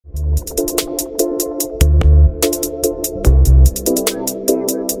All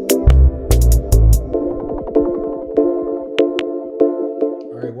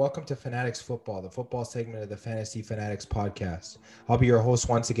right, welcome to Fanatics Football, the football segment of the Fantasy Fanatics podcast. I'll be your host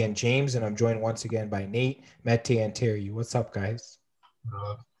once again, James, and I'm joined once again by Nate, Mete, and Terry. What's up, guys?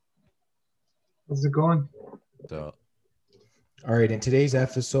 How's it going? So, All right, in today's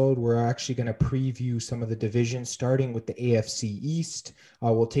episode, we're actually going to preview some of the divisions, starting with the AFC East.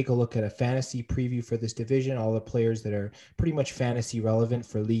 We'll take a look at a fantasy preview for this division, all the players that are pretty much fantasy relevant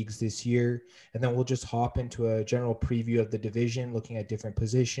for leagues this year. And then we'll just hop into a general preview of the division, looking at different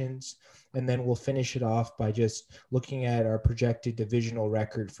positions. And then we'll finish it off by just looking at our projected divisional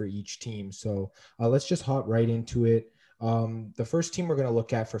record for each team. So let's just hop right into it. The first team we're going to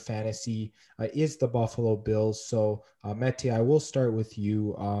look at for fantasy is the Buffalo Bills. So, Mete, I will start with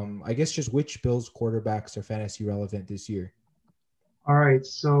you. I guess just which Bills quarterbacks are fantasy relevant this year? All right,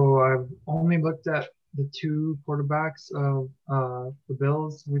 so I've only looked at the two quarterbacks of the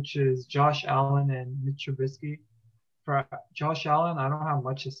Bills, which is Josh Allen and Mitch Trubisky. For Josh Allen, I don't have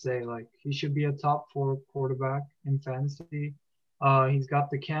much to say. Like, he should be a top 4 quarterback in fantasy. He's got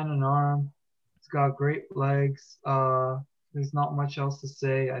the cannon arm. He's got great legs. There's not much else to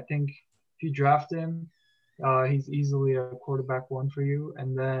say. I think if you draft him, he's easily a quarterback one for you.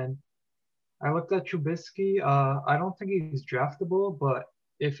 And then I looked at Trubisky. I don't think he's draftable, but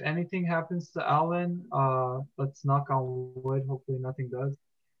if anything happens to Allen, let's knock on wood. Hopefully nothing does.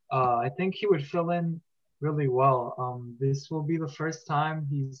 I think he would fill in really well. This will be the first time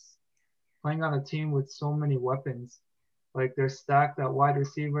he's playing on a team with so many weapons. Like, they're stacked at wide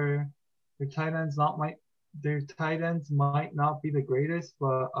receiver. Their tight ends might not be the greatest,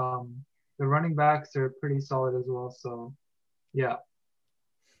 but the running backs are pretty solid as well. So yeah.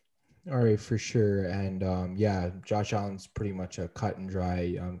 All right, for sure. And yeah, Josh Allen's pretty much a cut and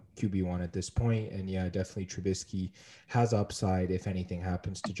dry QB1 at this point. And yeah, definitely Trubisky has upside if anything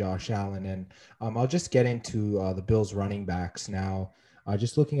happens to Josh Allen. And I'll just get into the Bills running backs now.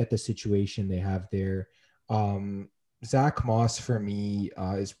 Just looking at the situation they have there. Zach Moss for me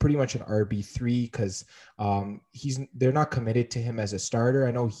is pretty much an RB3 because they're not committed to him as a starter.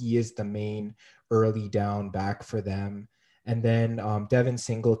 I know he is the main early down back for them. And then Devin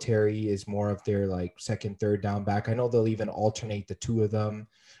Singletary is more of their like second, third down back. I know they'll even alternate the two of them.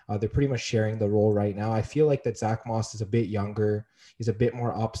 They're pretty much sharing the role right now. I feel like that Zach Moss is a bit younger. He's a bit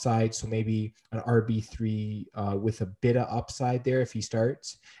more upside. So maybe an RB3 with a bit of upside there if he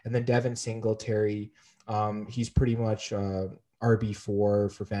starts. And then Devin Singletary, he's pretty much RB4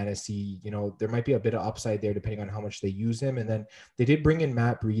 for fantasy. You know, there might be a bit of upside there depending on how much they use him. And then they did bring in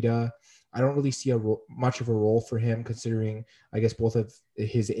Matt Breida. I don't really see much of a role for him considering, I guess, both of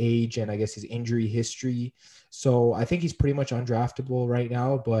his age and I guess his injury history. So I think he's pretty much undraftable right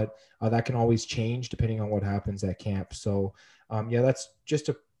now, but that can always change depending on what happens at camp. So yeah, that's just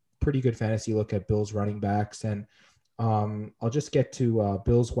a pretty good fantasy look at Bills running backs. And I'll just get to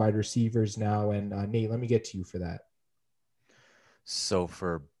Bills wide receivers now. And Nate, let me get to you for that. so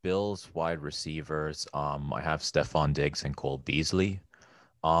for Bills wide receivers, I have Stephon Diggs and Cole Beasley.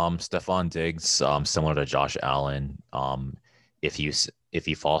 Stephon Diggs, similar to Josh Allen. If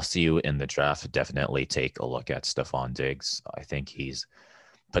he falls to you in the draft, definitely take a look at Stephon Diggs. I think he's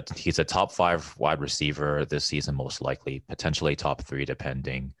a top 5 wide receiver this season, most likely, potentially top 3,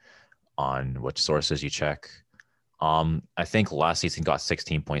 depending on which sources you check. I think last season got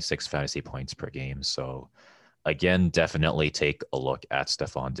 16.6 fantasy points per game. So again, definitely take a look at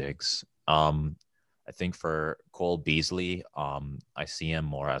Stephon Diggs. I think for Cole Beasley, I see him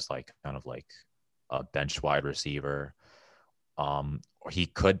more as like kind of like a bench wide receiver. Or he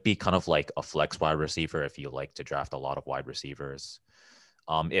could be kind of like a flex wide receiver if you like to draft a lot of wide receivers.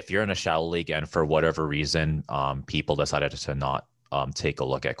 If you're in a shallow league and for whatever reason, people decided to not take a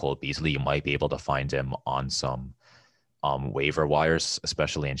look at Cole Beasley, you might be able to find him on some waiver wires,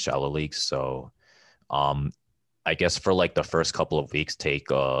 especially in shallow leagues. So I guess for like the first couple of weeks, take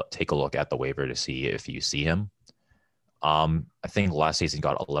a look at the waiver to see if you see him. I think last season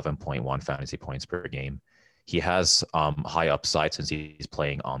got 11.1 fantasy points per game. He has high upside since he's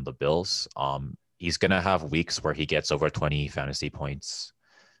playing on the Bills. He's gonna have weeks where he gets over 20 fantasy points,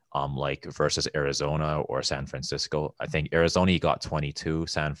 like versus Arizona or San Francisco. I think Arizona he got 22,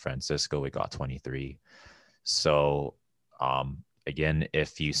 San Francisco he got 23. So again,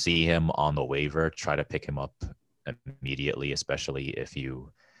 if you see him on the waiver, try to pick him up immediately, especially if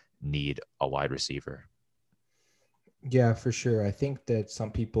you need a wide receiver. Yeah, for sure. I think that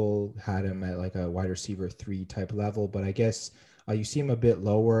some people had him at like a wide receiver 3 type level, but I guess You see him a bit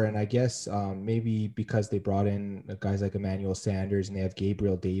lower, and I guess maybe because they brought in guys like Emmanuel Sanders and they have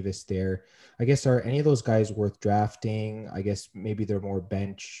Gabriel Davis there. I guess are any of those guys worth drafting? I guess maybe they're more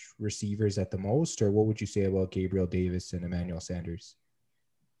bench receivers at the most, or what would you say about Gabriel Davis and Emmanuel Sanders?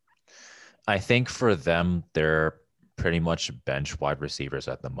 I think for them, they're pretty much bench wide receivers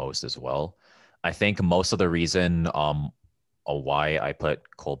at the most as well. I think most of the reason why I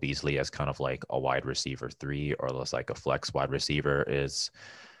put Cole Beasley as kind of like a wide receiver 3 or less like a flex wide receiver is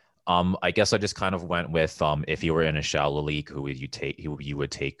I guess I just kind of went with if you were in a shallow league, who you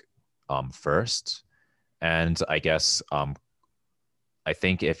would take first. And I guess I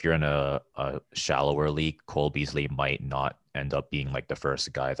think if you're in a shallower league, Cole Beasley might not end up being like the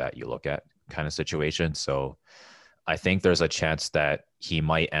first guy that you look at kind of situation. So I think there's a chance that he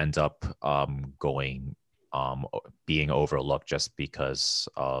might end up being overlooked just because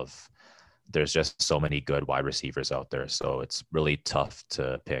of there's just so many good wide receivers out there. So it's really tough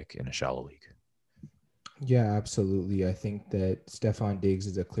to pick in a shallow league. Yeah, absolutely. I think that Stefan Diggs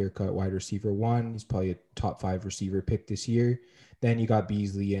is a clear-cut wide receiver 1. He's probably a top 5 receiver pick this year. Then you got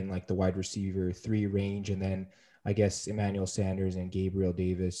Beasley in like the wide receiver 3 range, and then I guess Emmanuel Sanders and Gabriel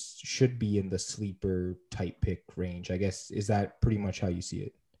Davis should be in the sleeper type pick range. I guess, is that pretty much how you see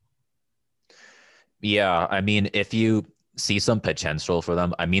it? Yeah, I mean, if you see some potential for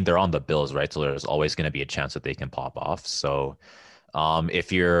them, I mean, they're on the Bills, right? So there's always going to be a chance that they can pop off. So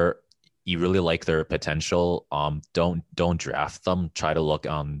if you really like their potential, don't draft them. Try to look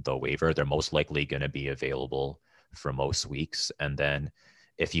on the waiver. They're most likely going to be available for most weeks. And then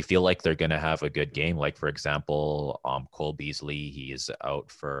if you feel like they're going to have a good game, like for example, Cole Beasley, he is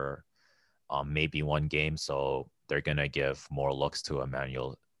out for maybe one game, so they're going to give more looks to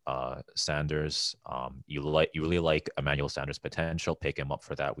Emmanuel Sanders. You really like Emmanuel Sanders' potential. Pick him up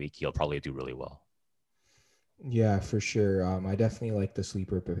for that week. He'll probably do really well. Yeah, for sure. I definitely like the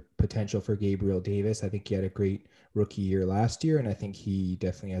sleeper potential for Gabriel Davis. I think he had a great rookie year last year, and I think he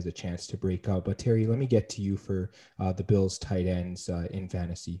definitely has a chance to break out. But Terry, let me get to you for the Bills tight ends in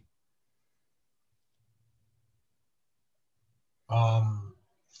fantasy.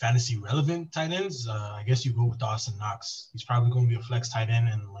 Fantasy relevant tight ends, I guess you go with Dawson Knox. He's probably going to be a flex tight end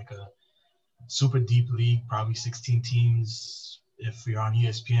in like a super deep league, probably 16 teams. If you're on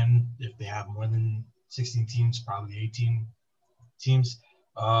ESPN, if they have more than 16 teams, probably 18 teams.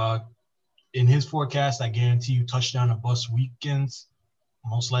 In his forecast, I guarantee you touchdown or bust weekends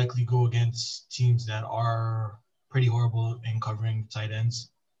most likely go against teams that are pretty horrible in covering tight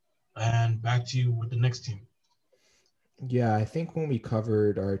ends. And back to you with the next team. Yeah, I think when we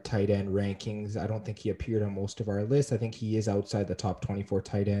covered our tight end rankings, I don't think he appeared on most of our lists. I think he is outside the top 24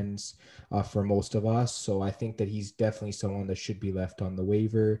 tight ends for most of us. So I think that he's definitely someone that should be left on the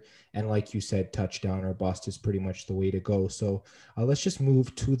waiver. And like you said, touchdown or bust is pretty much the way to go. So let's just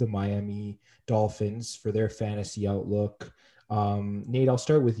move to the Miami Dolphins for their fantasy outlook. Nate, I'll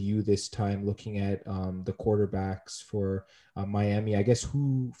start with you this time looking at the quarterbacks for Miami. I guess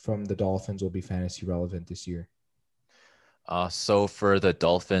who from the Dolphins will be fantasy relevant this year? So for the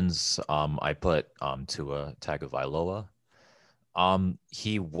Dolphins, I put Tua Tagovailoa.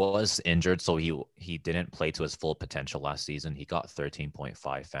 He was injured, so he didn't play to his full potential last season. He got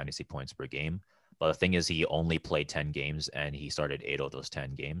 13.5 fantasy points per game. But the thing is, he only played 10 games, and he started 8 of those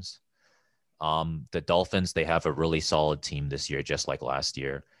 10 games. The Dolphins, they have a really solid team this year, just like last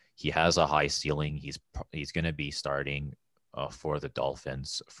year. He has a high ceiling. He's going to be starting for the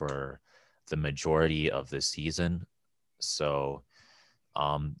Dolphins for the majority of the season. So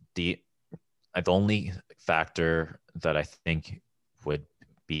the only factor that I think would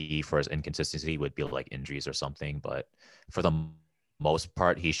be for his inconsistency would be like injuries or something. But for the most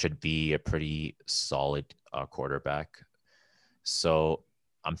part, he should be a pretty solid quarterback. So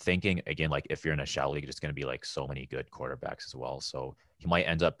I'm thinking, again, like if you're in a shallow league, there's going to be like so many good quarterbacks as well. So he might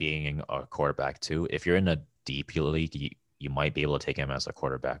end up being a quarterback too. If you're in a deep league, you might be able to take him as a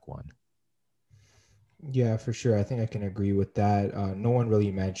quarterback 1. Yeah, for sure. I think I can agree with that. No one really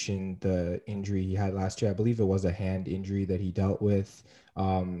mentioned the injury he had last year. I believe it was a hand injury that he dealt with.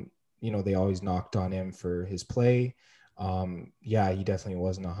 They always knocked on him for his play. Yeah, he definitely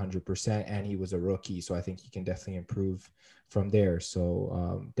wasn't 100%, and he was a rookie, so I think he can definitely improve from there.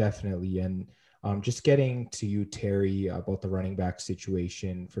 So definitely. And just getting to you, Terry, about the running back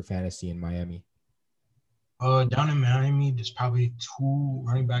situation for fantasy in Miami. Down in Miami, there's probably 2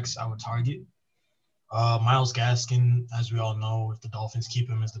 running backs I would target. Myles Gaskin, as we all know, if the Dolphins keep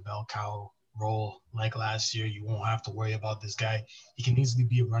him as the bell cow role like last year, you won't have to worry about this guy. He can easily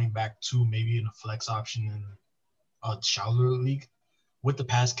be a running back 2, maybe in a flex option in a shallower league with the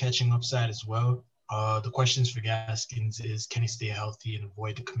pass catching upside as well. The questions for Gaskins is, can he stay healthy and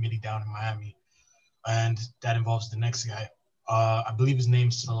avoid the committee down in Miami? And that involves the next guy. I believe his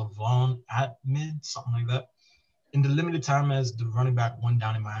name's Salavon Ahmed, something like that. In the limited time as the running back one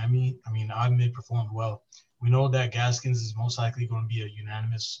down in Miami, I mean, Ahmed performed well. We know that Gaskins is most likely going to be a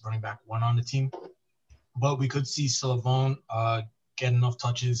unanimous running back one on the team, but we could see Salavon get enough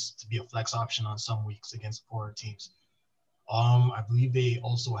touches to be a flex option on some weeks against poorer teams. I believe they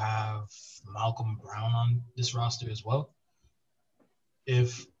also have Malcolm Brown on this roster as well.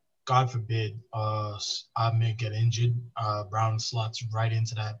 If God forbid Ahmed get injured, Brown slots right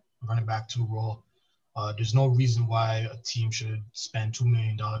into that running back two role. There's no reason why a team should spend $2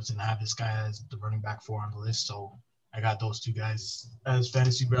 million and have this guy as the running back four on the list. So I got those two guys as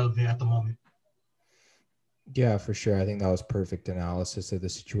fantasy relevant at the moment. Yeah, for sure. I think that was perfect analysis of the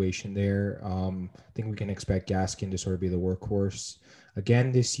situation there. I think we can expect Gaskin to sort of be the workhorse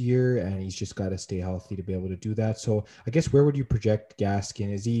again this year, and he's just got to stay healthy to be able to do that. So I guess where would you project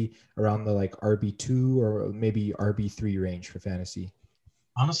Gaskin? Is he around the like RB2 or maybe RB3 range for fantasy?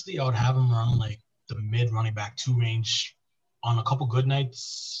 Honestly, I would have him around like the mid running back two range on a couple good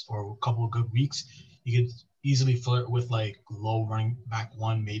nights or a couple of good weeks. You could easily flirt with like low running back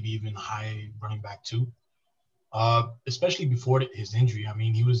one, maybe even high running back two. Especially before his injury. I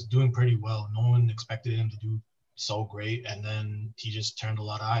mean, he was doing pretty well. No one expected him to do so great, and then he just turned a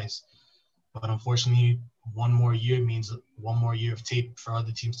lot of eyes. But unfortunately, one more year means one more year of tape for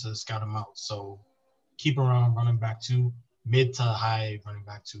other teams to scout him out. So keep around running back two, mid to high running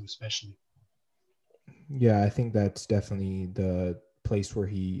back two, especially. Yeah, I think that's definitely the place where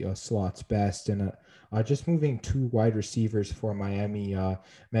he slots best. And just moving two wide receivers for Miami,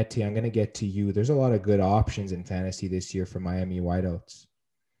 Mete, I'm going to get to you. There's a lot of good options in fantasy this year for Miami wideouts.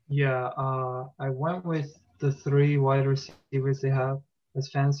 Yeah, I went with the three wide receivers they have as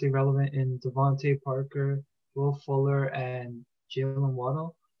fantasy relevant in Devontae Parker, Will Fuller, and Jalen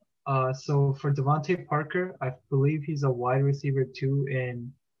Waddle. So for Devontae Parker, I believe he's a wide receiver too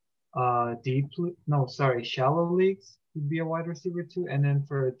in shallow leagues. He'd be a wide receiver too, and then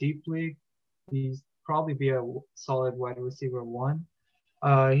for a deep league, he's probably be a solid wide receiver one.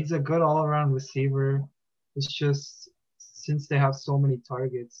 He's a good all-around receiver. It's just since they have so many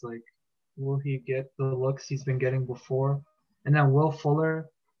targets, like will he get the looks he's been getting before? And then Will Fuller,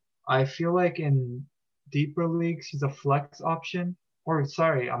 I feel like in deeper leagues he's a flex option. Or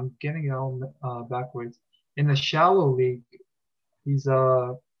sorry, I'm getting it all backwards. In the shallow league, he's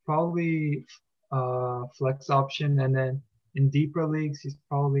probably flex option, and then in deeper leagues he's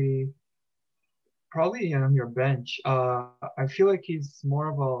probably on your bench. I feel like he's more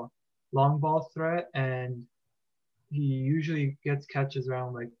of a long ball threat, and he usually gets catches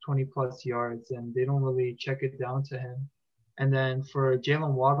around like 20 plus yards, and they don't really check it down to him. And then for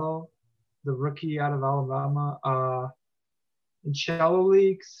Jalen Waddle, the rookie out of Alabama, in shallow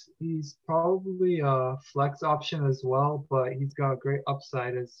leagues, he's probably a flex option as well, but he's got great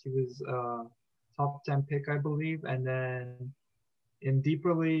upside as he was a top 10 pick, I believe. And then in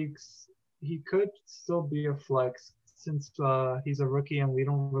deeper leagues, he could still be a flex since he's a rookie and we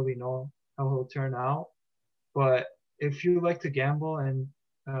don't really know how he'll turn out. But if you like to gamble and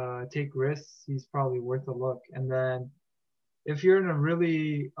take risks, he's probably worth a look. And then if you're in a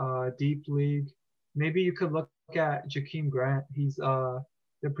really deep league, maybe you could look at Jakeem Grant. He's the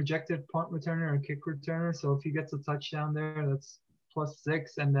projected punt returner and kick returner. So if he gets a touchdown there, that's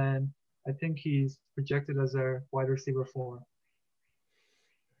 +6. And then I think he's projected as a wide receiver 4.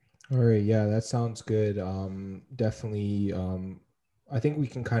 All right. Yeah, that sounds good. Definitely. I think we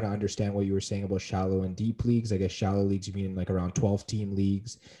can kind of understand what you were saying about shallow and deep leagues. I guess shallow leagues, you mean like around 12 team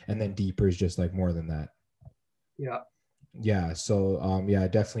leagues, and then deeper is just like more than that. Yeah. Yeah. So, yeah, I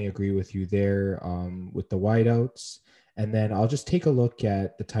definitely agree with you there with the wideouts. And then I'll just take a look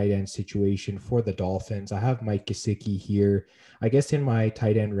at the tight end situation for the Dolphins. I have Mike Gesicki here. I guess in my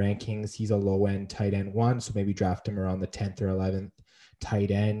tight end rankings, he's a low end tight end one. So maybe draft him around the 10th or 11th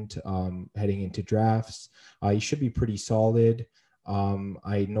tight end heading into drafts. He should be pretty solid.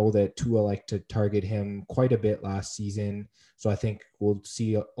 I know that Tua liked to target him quite a bit last season. So I think we'll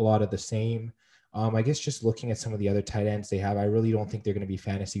see a lot of the same. I guess just looking at some of the other tight ends they have, I really don't think they're going to be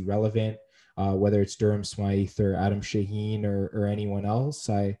fantasy relevant, whether it's Durham Smythe or Adam Shaheen or anyone else.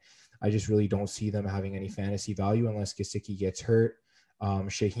 I just really don't see them having any fantasy value unless Gesicki gets hurt.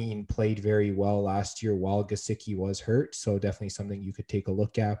 Shaheen played very well last year while Gesicki was hurt, so definitely something you could take a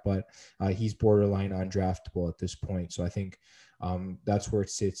look at, but he's borderline undraftable at this point. So I think that's where it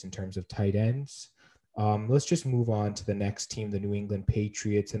sits in terms of tight ends. Let's just move on to the next team, the New England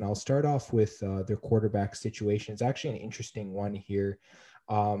Patriots, and I'll start off with their quarterback situation. It's actually an interesting one here.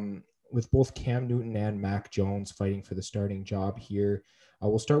 with both Cam Newton and Mac Jones fighting for the starting job here.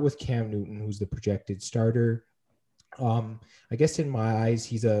 We'll start with Cam Newton, who's the projected starter. I guess in my eyes,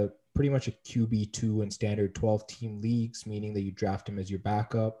 he's a pretty much a QB2 in standard 12 team leagues, meaning that you draft him as your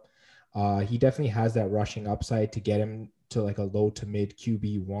backup. He definitely has that rushing upside to get him to like a low to mid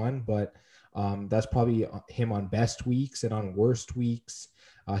QB1, but that's probably him on best weeks, and on worst weeks,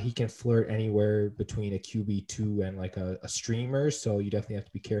 he can flirt anywhere between a QB2 and like a streamer. So you definitely have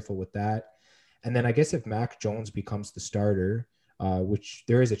to be careful with that. And then I guess if Mac Jones becomes the starter, which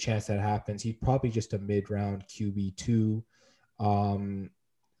there is a chance that happens, he's probably just a mid-round QB2.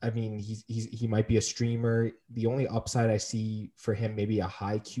 I mean, he might be a streamer. The only upside I see for him, maybe a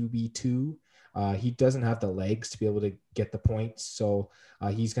high QB2. He doesn't have the legs to be able to get the points, so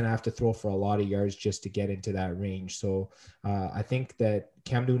he's going to have to throw for a lot of yards just to get into that range. So I think that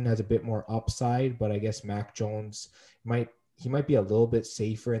Cam Newton has a bit more upside, but I guess Mac Jones might be a little bit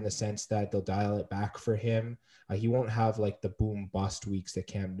safer in the sense that they'll dial it back for him. He won't have like the boom bust weeks that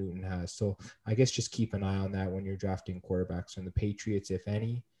Cam Newton has. So I guess just keep an eye on that when you're drafting quarterbacks from the Patriots, if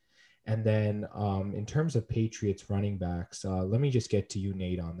any. And then in terms of Patriots running backs, let me just get to you,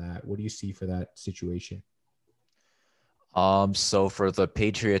 Nate, on that. What do you see for that situation? So for the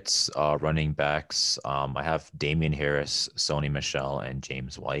Patriots running backs, I have Damian Harris, Sony Michel, and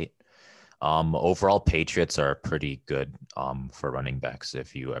James White. Overall, Patriots are pretty good for running backs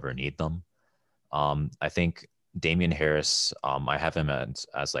if you ever need them. I think Damian Harris, I have him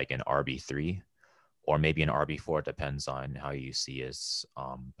as like an RB3 or maybe an RB4, depends on how you see his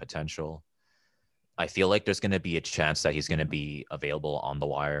potential. I feel like there's going to be a chance that he's going to be available on the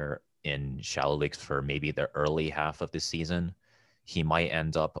wire in shallow leagues for maybe the early half of the season. He might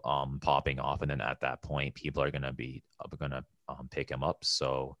end up popping off, and then at that point, people are going to pick him up.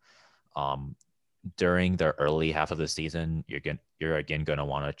 So during the early half of the season, you're again going to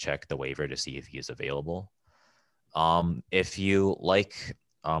want to check the waiver to see if he's available. If you like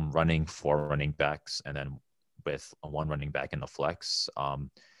running 4 running backs and then with 1 running back in the flex,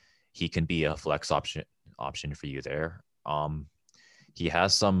 he can be a flex option for you there. He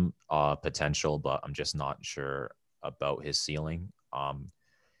has some potential, but I'm just not sure about his ceiling.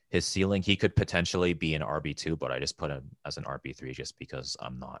 His ceiling, he could potentially be an RB2, but I just put him as an RB3 just because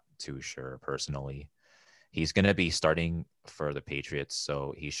I'm not too sure personally. He's going to be starting for the Patriots,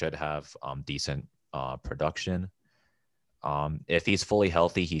 so he should have decent production. If he's fully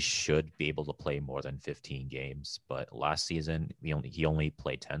healthy, he should be able to play more than 15 games. But last season, he only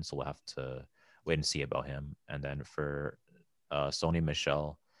played 10, so we'll have to wait and see about him. And then for Sony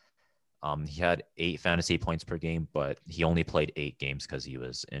Michel, he had 8 fantasy points per game, but he only played 8 games because he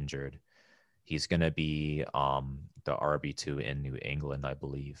was injured. He's going to be the RB2 in New England, I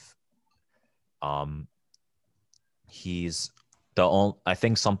believe. I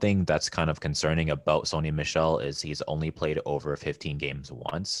think something that's kind of concerning about Sony Michel is he's only played over 15 games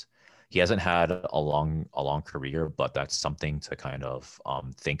once. He hasn't had a long career, but that's something to kind of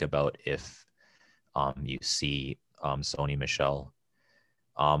think about if you see Sony Michel.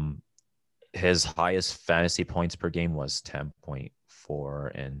 His highest fantasy points per game was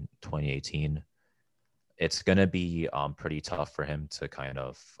 10.4 in 2018. It's going to be pretty tough for him to kind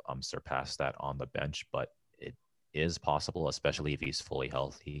of surpass that on the bench, but it is possible, especially if he's fully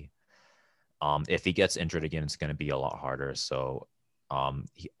healthy. If he gets injured again, it's going to be a lot harder. So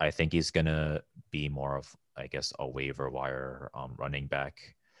I think he's going to be more of, I guess, a waiver wire running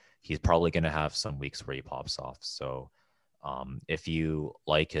back. He's probably going to have some weeks where he pops off. So if you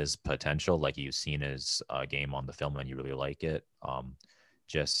like his potential, like you've seen his game on the film and you really like it,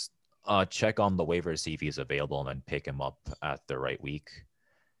 just check on the waiver to see if he's available and then pick him up at the right week.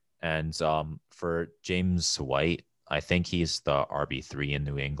 And for James White, I think he's the RB3 in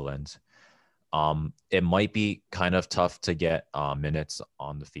New England. It might be kind of tough to get minutes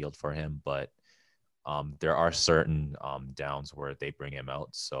on the field for him, but there are certain downs where they bring him out.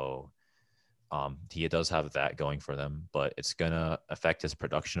 So he does have that going for them, but it's going to affect his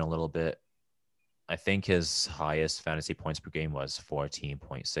production a little bit. I think his highest fantasy points per game was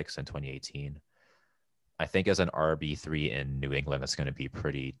 14.6 in 2018. I think as an RB3 in New England, that's going to be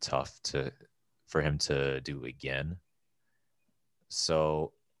pretty tough for him to do again.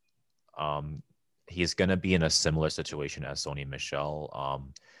 So he's going to be in a similar situation as Sony Michel.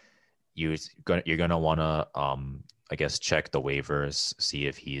 You're going to want to, I guess, check the waivers, see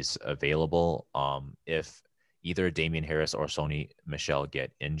if he's available. If either Damian Harris or Sony Michel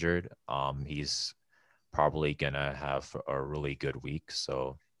get injured, he's probably going to have a really good week.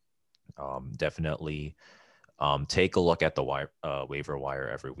 So definitely take a look at the waiver wire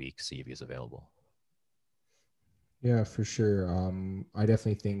every week, see if he's available. Yeah, for sure. I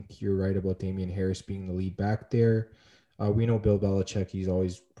definitely think you're right about Damian Harris being the lead back there. We know Bill Belichick, he's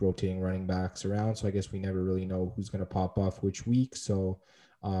always rotating running backs around, so I guess we never really know who's going to pop off which week. So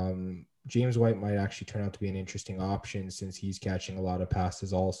James White might actually turn out to be an interesting option since he's catching a lot of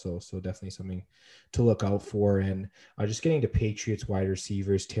passes also. So definitely something to look out for. And just getting to Patriots wide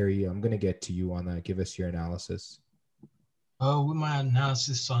receivers, Terry, I'm going to get to you on that. Give us your analysis. With my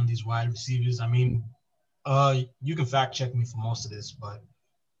analysis on these wide receivers, I mean, you can fact check me for most of this, but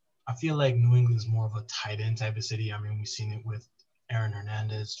I feel like New England is more of a tight end type of city. I mean, we've seen it with Aaron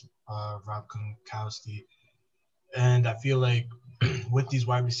Hernandez, Rob Gronkowski, and I feel like with these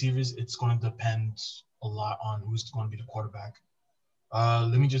wide receivers, it's going to depend a lot on who's going to be the quarterback.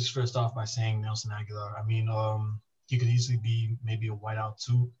 Let me just first off by saying Nelson Aguilar. I mean, he could easily be maybe a wideout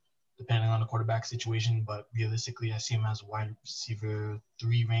too, depending on the quarterback situation. But realistically, I see him as a wide receiver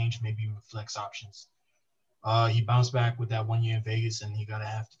 3 range, maybe even flex options. He bounced back with that 1 year in Vegas, and he got a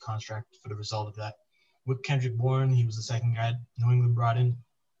hefty contract for the result of that. With Kendrick Bourne, he was the second guy New England brought in.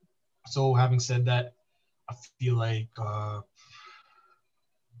 So having said that, I feel like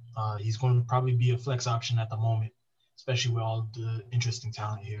he's going to probably be a flex option at the moment, especially with all the interesting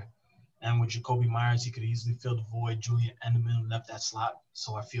talent here. And with Jacoby Myers, he could easily fill the void. Julian Edelman left that slot,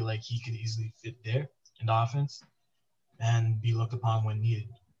 so I feel like he could easily fit there in the offense and be looked upon when needed.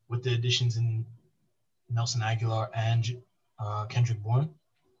 With the additions in Nelson Aguilar and Kendrick Bourne,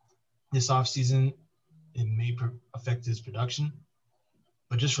 this offseason, it may affect his production.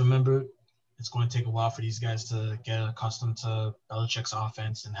 But just remember, it's going to take a while for these guys to get accustomed to Belichick's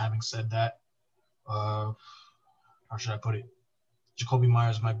offense. And having said that, how should I put it? Jacoby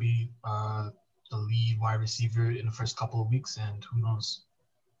Myers might be the lead wide receiver in the first couple of weeks, and who knows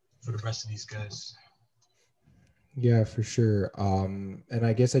for the rest of these guys. Yeah, for sure. And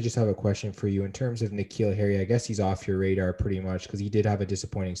I guess I just have a question for you in terms of N'Keal Harry. I guess he's off your radar pretty much because he did have a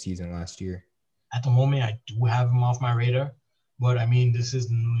disappointing season last year. At the moment, I do have him off my radar, but I mean, this is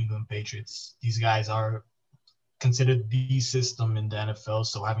the New England Patriots. These guys are considered the system in the NFL.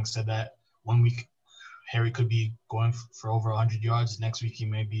 So having said that, 1 week Harry could be going for over 100 yards. Next week he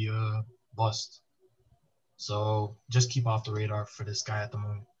may be a bust. So just keep off the radar for this guy at the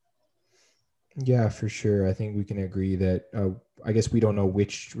moment. Yeah, for sure. I think we can agree that I guess we don't know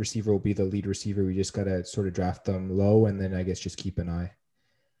which receiver will be the lead receiver. We just got to sort of draft them low and then I guess just keep an eye.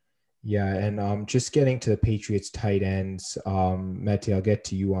 Yeah, and just getting to the Patriots tight ends, Mete, I'll get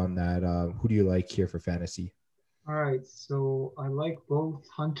to you on that. Who do you like here for fantasy? All right, so I like both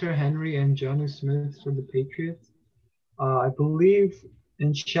Hunter Henry and Jonnu Smith for the Patriots. I believe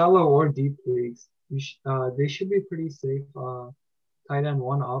in shallow or deep leagues, they should be pretty safe tight end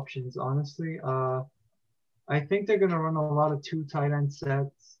 1 options, honestly. I think they're going to run a lot of 2 tight end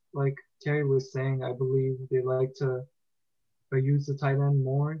sets. Like Terry was saying, I believe they like to use the tight end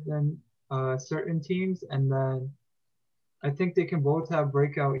more than certain teams. And then I think they can both have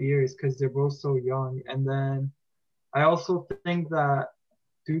breakout years because they're both so young. And then I also think that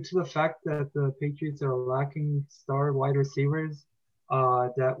due to the fact that the Patriots are lacking star wide receivers,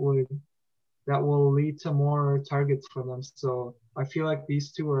 that will lead to more targets for them. So I feel like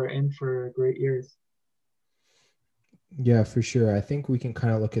these two are in for great years. Yeah, for sure. I think we can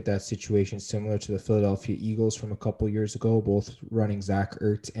kind of look at that situation similar to the Philadelphia Eagles from a couple years ago, both running Zach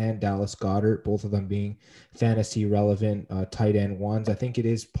Ertz and Dallas Goedert, both of them being fantasy relevant tight end ones. I think it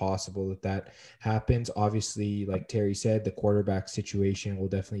is possible that that happens. Obviously, like Terry said, the quarterback situation will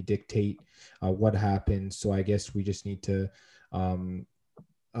definitely dictate what happens. So I guess we just need to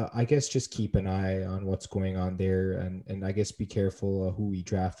I guess just keep an eye on what's going on there and I guess be careful who we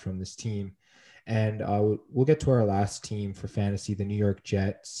draft from this team. And we'll get to our last team for fantasy, the New York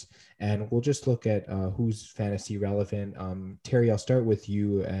Jets, and we'll just look at who's fantasy relevant. Terry, I'll start with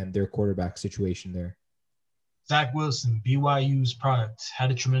you and their quarterback situation there. Zach Wilson, BYU's product,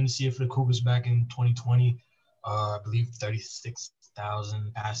 had a tremendous year for the Cougars back in 2020. I believe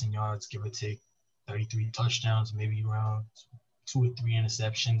 36,000 passing yards, give or take, 33 touchdowns, maybe around 2 or 3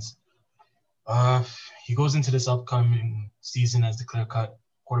 interceptions. He goes into this upcoming season as the clear-cut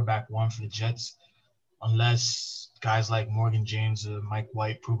quarterback 1 for the Jets, unless guys like Morgan James or Mike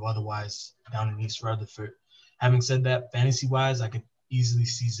White prove otherwise down in East Rutherford. Having said that, fantasy-wise, I could easily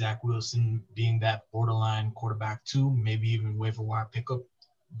see Zach Wilson being that borderline quarterback 2, maybe even waiver wire pickup,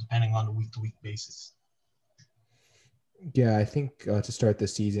 depending on the week-to-week basis. Yeah, I think to start the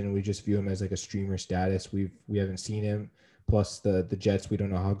season, we just view him as like a streamer status. We haven't seen him. Plus the Jets, we don't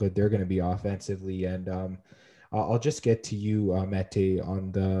know how good they're going to be offensively. And I'll just get to you, Mete,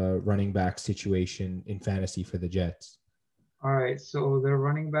 on the running back situation in fantasy for the Jets. All right, so their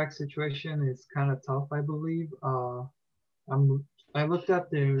running back situation is kind of tough, I believe. I'm I looked at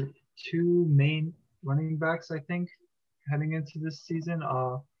their two main running backs, I think, heading into this season.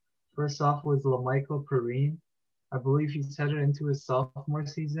 First off was Lamichael Perine. I believe he's headed into his sophomore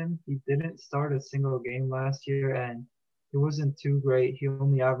season. He didn't start a single game last year, and it wasn't too great. He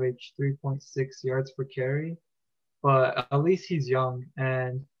only averaged 3.6 yards per carry, but at least he's young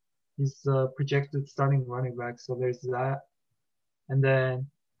and he's a projected starting running back, so there's that. And then,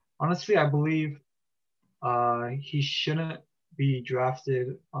 honestly, I believe he shouldn't be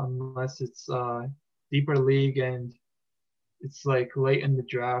drafted unless it's deeper league and it's like late in the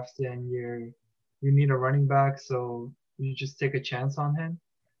draft and you need a running back, so you just take a chance on him.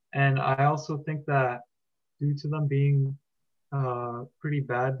 And I also think that due to them being pretty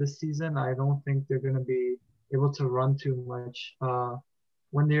bad this season, I don't think they're going to be able to run too much.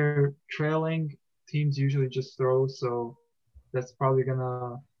 When they're trailing, teams usually just throw, so that's probably going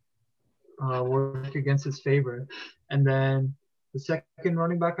to work against his favor. And then the second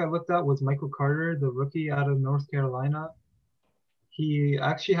running back I looked at was Michael Carter, the rookie out of North Carolina. He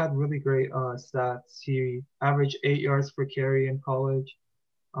actually had really great stats. He averaged 8 yards per carry in college.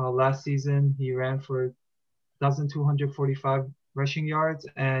 Last season, he ran for 1,245 rushing yards,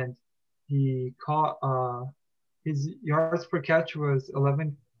 and he caught his yards per catch was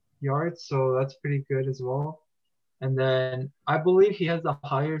 11 yards, so that's pretty good as well. And then I believe he has a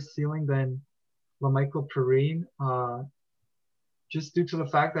higher ceiling than Lamichael Perine, just due to the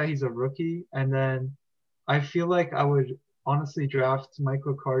fact that he's a rookie. And then I feel like I would honestly draft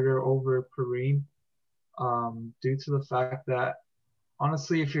Michael Carter over Perine, due to the fact that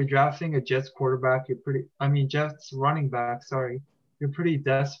honestly, if you're drafting a Jets quarterback, Jets running back, sorry, you're pretty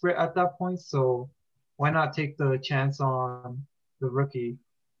desperate at that point. So why not take the chance on the rookie?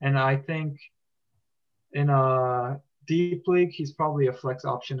 And I think in a deep league, he's probably a flex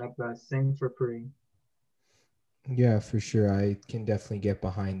option at best. Same for Perine. Yeah, for sure. I can definitely get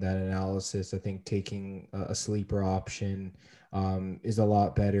behind that analysis. I think taking a sleeper option is a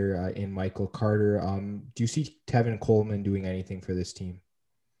lot better in Michael Carter. Do you see Tevin Coleman doing anything for this team?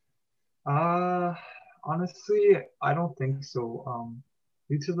 Uh, Honestly, I don't think so.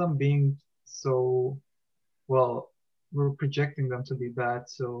 Due to them being so, well, we're projecting them to be bad.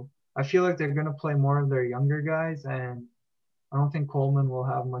 So I feel like they're gonna play more of their younger guys, and I don't think Coleman will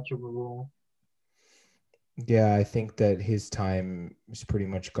have much of a role. Yeah, I think that his time is pretty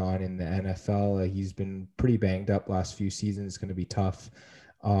much gone in the NFL. He's been pretty banged up last few seasons. It's going to be tough.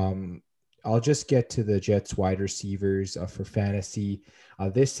 Um, I'll just get to the Jets wide receivers for fantasy.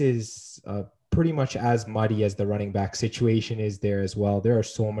 This is pretty much as muddy as the running back situation is there as well. There are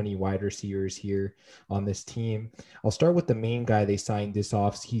so many wide receivers here on this team. I'll start with the main guy they signed this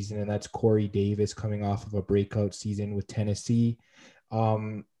offseason, and that's Corey Davis coming off of a breakout season with Tennessee.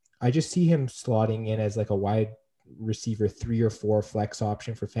 Um, I just see him slotting in as like a wide receiver 3 or 4 flex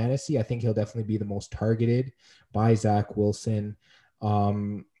option for fantasy. I think he'll definitely be the most targeted by Zach Wilson.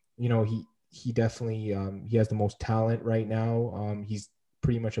 Um, you know, he definitely he has the most talent right now. He's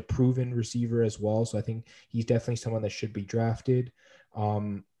pretty much a proven receiver as well, so I think he's definitely someone that should be drafted.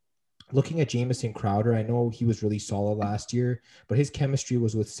 Looking at Jamison Crowder, I know he was really solid last year, but his chemistry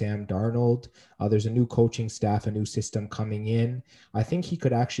was with Sam Darnold. There's a new coaching staff, a new system coming in. I think he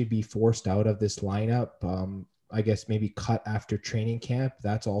could actually be forced out of this lineup. I guess maybe cut after training camp.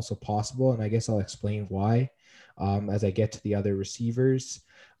 That's also possible. And I guess I'll explain why as I get to the other receivers.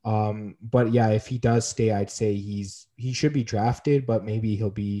 But yeah, if he does stay, I'd say he should be drafted, but maybe he'll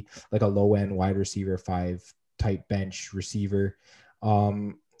be like a low end wide receiver 5 type bench receiver.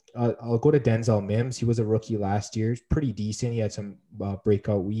 I'll go to Denzel Mims. He was a rookie last year. Pretty decent. He had some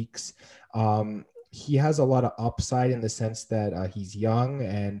breakout weeks. He has a lot of upside in the sense that he's young,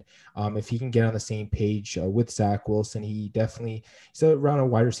 and if he can get on the same page with Zach Wilson, he's around a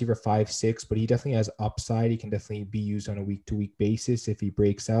wide receiver 5'6", but he definitely has upside. He can definitely be used on a week-to-week basis if he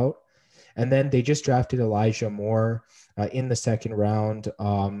breaks out. And then they just drafted Elijah Moore in the second round.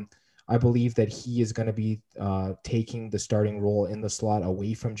 I believe that he is going to be taking the starting role in the slot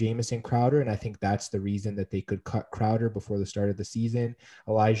away from Jamison Crowder, and I think that's the reason that they could cut Crowder before the start of the season.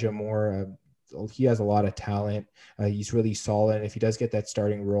 Elijah Moore, he has a lot of talent. He's really solid, and if he does get that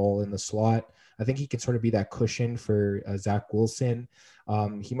starting role in the slot, I think he can sort of be that cushion for Zach Wilson.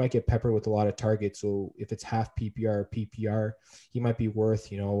 He might get peppered with a lot of targets, so if it's half PPR or PPR, he might be worth,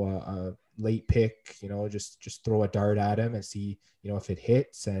 a late pick, just throw a dart at him and see, if it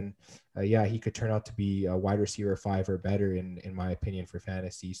hits. And he could turn out to be a wide receiver 5 or better in my opinion for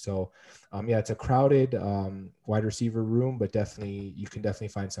fantasy. So it's a crowded wide receiver room, but you can definitely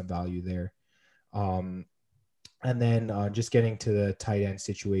find some value there. And then just getting to the tight end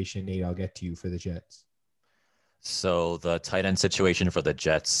situation, Nate, I'll get to you for the Jets. So the tight end situation for the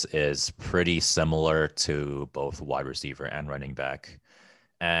Jets is pretty similar to both wide receiver and running back.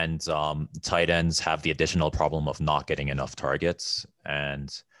 And tight ends have the additional problem of not getting enough targets.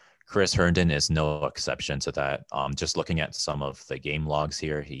 And Chris Herndon is no exception to that. Just looking at some of the game logs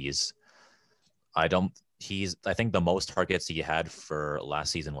here, I think the most targets he had for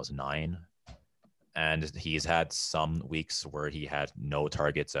last season was 9. And he's had some weeks where he had no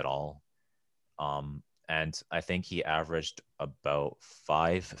targets at all. And I think he averaged about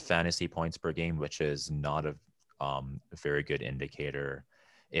 5 fantasy points per game, which is not a very good indicator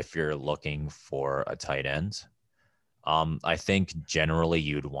if you're looking for a tight end. I think generally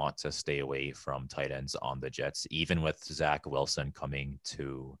you'd want to stay away from tight ends on the Jets, even with Zach Wilson coming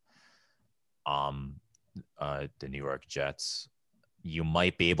to the New York Jets. You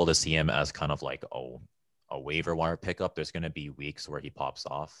might be able to see him as kind of like a waiver wire pickup. There's going to be weeks where he pops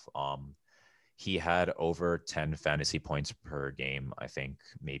off. He had over 10 fantasy points per game, I think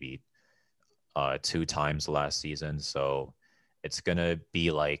maybe 2 times last season. So it's going to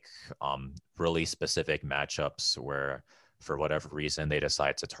be like really specific matchups where for whatever reason they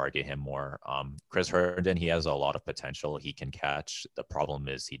decide to target him more. Chris Herndon, he has a lot of potential. He can catch. The problem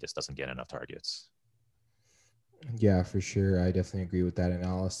is he just doesn't get enough targets. Yeah, for sure. I definitely agree with that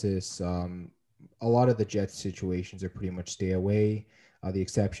analysis. A lot of the Jets situations are pretty much stay away. The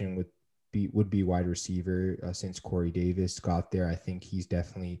exception would be wide receiver since Corey Davis got there. I think he's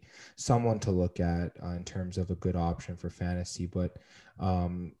definitely someone to look at in terms of a good option for fantasy. But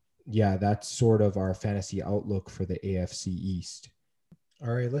yeah, that's sort of our fantasy outlook for the AFC East.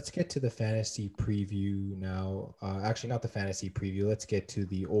 All right, let's get to the fantasy preview now. Actually, not the fantasy preview. Let's get to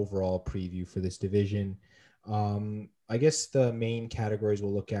the overall preview for this division. I guess the main categories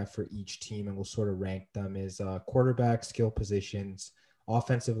we'll look at for each team and we'll sort of rank them is quarterback, skill positions,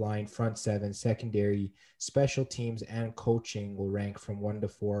 offensive line, front 7, secondary, special teams, and coaching will rank from 1 to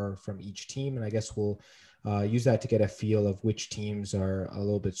 4 from each team. And I guess we'll use that to get a feel of which teams are a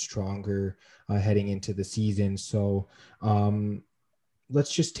little bit stronger heading into the season. So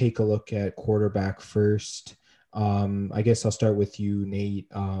let's just take a look at quarterback first. I guess I'll start with you, Nate.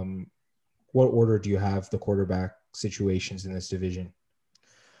 What order do you have the quarterback situations in this division?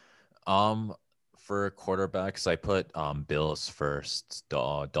 For quarterbacks, I put Bills first,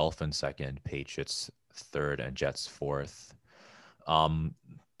 Dolphins second, Patriots third, and Jets fourth.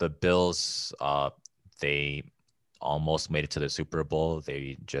 The Bills, they almost made it to the Super Bowl.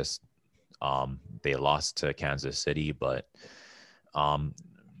 They just they lost to Kansas City, but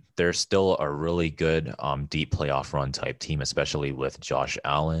they're still a really good deep playoff run type team, especially with Josh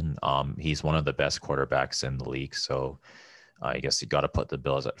Allen. He's one of the best quarterbacks in the league, so I guess you got to put the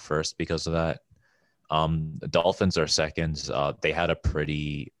Bills at first because of that. The Dolphins are second. They had a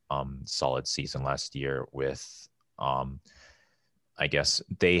pretty solid season last year with I guess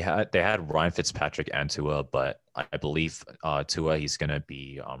they had Ryan Fitzpatrick and Tua, but I believe Tua, he's going to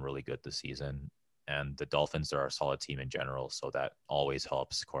be really good this season. And the Dolphins are a solid team in general, so that always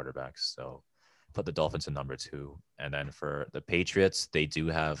helps quarterbacks. So put the Dolphins in number 2. And then for the Patriots, they do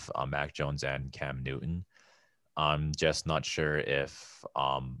have Mac Jones and Cam Newton. I'm just not sure if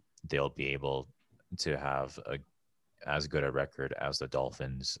they'll be able to have as good a record as the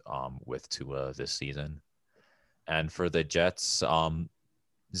Dolphins with Tua this season. And for the Jets,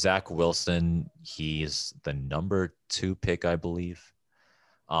 Zach Wilson, he's the number 2 pick, I believe.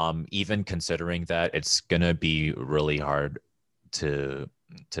 Even considering that, it's gonna be really hard to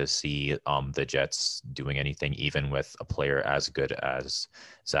see the Jets doing anything, even with a player as good as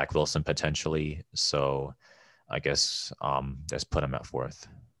Zach Wilson potentially. So I guess just put him at 4th.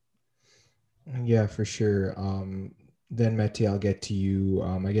 Yeah, for sure. Then Mete, I'll get to you.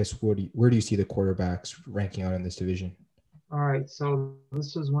 I guess where do you see the quarterbacks ranking out in this division? All right, so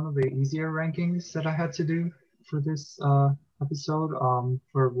this was one of the easier rankings that I had to do for this episode.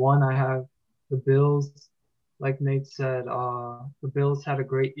 For 1, I have the Bills. Like Nate said, the Bills had a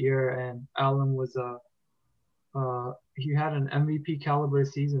great year, and Allen was he had an MVP caliber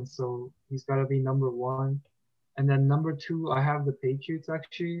season, so he's got to be number 1. And then number 2, I have the Patriots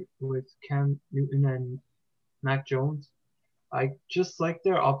actually with Cam Newton and Mac Jones. I just like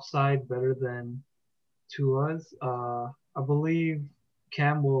their upside better than Tua's. I believe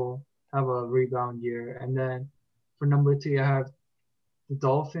Cam will have a rebound year. And then for number 3, I have the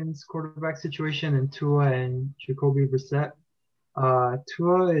Dolphins quarterback situation and Tua and Jacoby Brissett.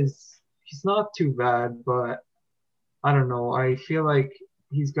 Tua he's not too bad, but I don't know. I feel like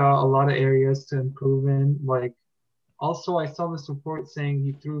he's got a lot of areas to improve in. Like, also, I saw this report saying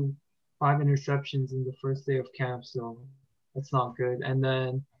he threw 5 interceptions in the first day of camp, so that's not good. And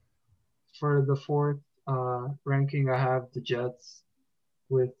then for the fourth ranking, I have the Jets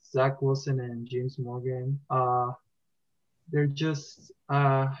with Zach Wilson and James Morgan. They're just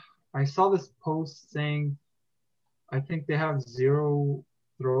I saw this post saying I think they have 0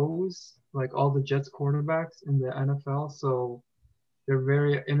 throws, like all the Jets quarterbacks in the NFL. So they're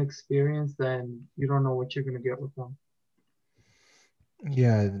very inexperienced, and you don't know what you're gonna get with them.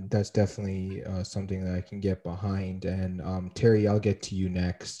 Yeah, that's definitely something that I can get behind. And Terry, I'll get to you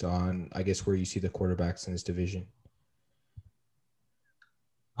next on, I guess, where you see the quarterbacks in this division.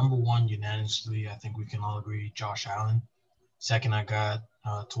 Number one, unanimously, I think we can all agree, Josh Allen. Second, I got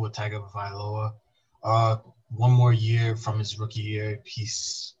Tua Tagovailoa. One more year from his rookie year,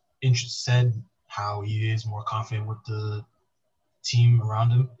 he's said how he is more confident with the team around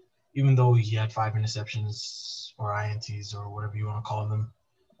him, even though he had 5 interceptions or INTs or whatever you want to call them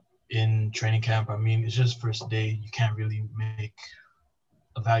in training camp. I mean, it's just first day. You can't really make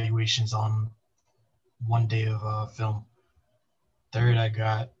evaluations on one day of film. Third, I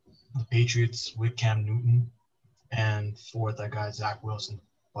got the Patriots with Cam Newton. And fourth, I got Zach Wilson.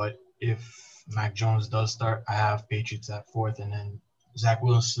 But if Mac Jones does start, I have Patriots at fourth and then Zach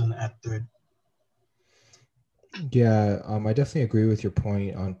Wilson at third. Yeah, I definitely agree with your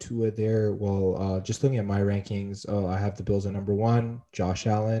point on Tua there. Well, just looking at my rankings, I have the Bills at number 1, Josh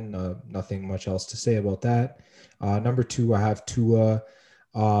Allen. Nothing much else to say about that. Number 2, I have Tua.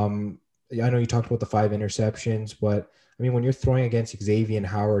 I know you talked about the 5 interceptions, but I mean, when you're throwing against Xavier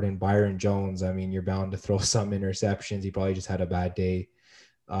Howard and Byron Jones, I mean, you're bound to throw some interceptions. He probably just had a bad day.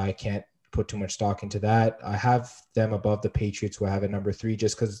 I can't put too much stock into that. I have them above the Patriots, who I have at number 3,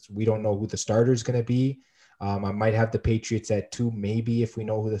 just because we don't know who the starter is going to be. I might have the Patriots at 2, maybe, if we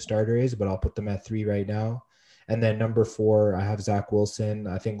know who the starter is, but I'll put them at 3 right now. And then number 4, I have Zach Wilson.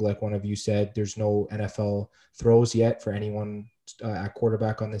 I think, like one of you said, there's no NFL throws yet for anyone at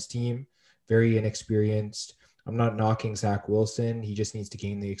quarterback on this team. Very inexperienced. I'm not knocking Zach Wilson. He just needs to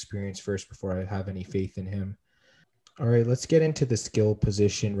gain the experience first before I have any faith in him. All right, let's get into the skill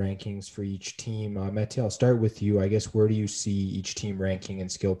position rankings for each team. Mete, I'll start with you. I guess, where do you see each team ranking in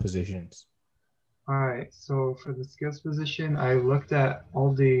skill positions? All right, so for the skills position, I looked at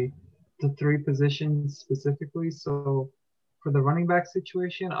all the 3 positions specifically. So for the running back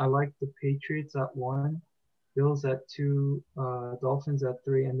situation, I like the Patriots at 1, Bills at 2, Dolphins at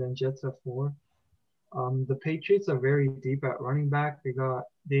 3, and then Jets at 4. The Patriots are very deep at running back. They got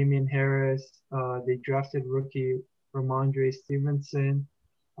Damian Harris. They drafted rookie Ramondre Stevenson,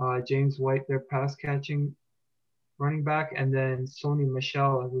 James White, their pass catching running back, and then Sony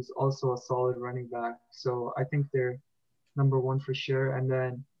Michel, who's also a solid running back. So I think they're number 1 for sure. And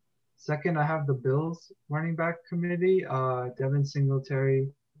then second, I have the Bills running back committee, Devin Singletary,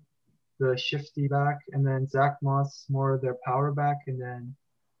 the shifty back, and then Zach Moss, more of their power back, and then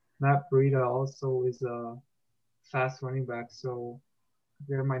Matt Breida also is a fast running back. So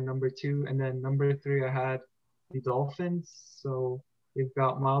they're my number 2. And then number 3, I had the Dolphins. So they've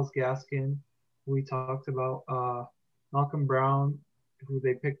got Myles Gaskin, who we talked about, Malcolm Brown, who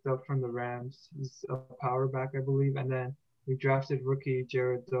they picked up from the Rams. He's a power back, I believe. And then we drafted rookie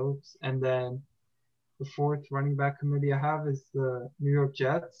Jared Stokes. And then the 4th running back committee I have is the New York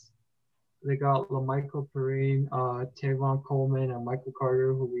Jets. They got LaMichael Perrine, Tavon Coleman, and Michael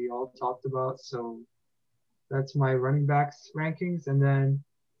Carter, who we all talked about. So that's my running backs rankings. And then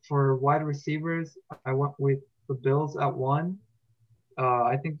for wide receivers, I went with the Bills at 1.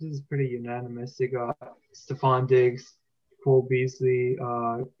 I think this is pretty unanimous. They got Stephon Diggs, Cole Beasley,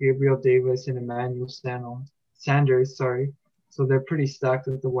 Gabriel Davis, and Emmanuel Sanders. So they're pretty stacked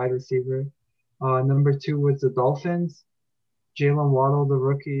with the wide receiver. Number 2 was the Dolphins. Jalen Waddle, the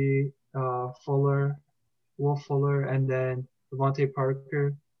rookie, Will Fuller, and then Devontae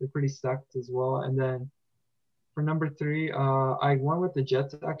Parker. They're pretty stacked as well. And then for number 3, I went with the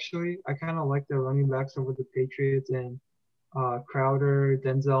Jets, actually. I kind of like their running backs over the Patriots, and Crowder,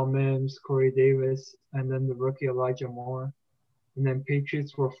 Denzel Mims, Corey Davis, and then the rookie Elijah Moore. And then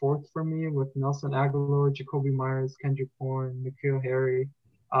Patriots were 4th for me with Nelson Aguilar, Jacoby Myers, Kendrick Bourne, N'Keal Harry.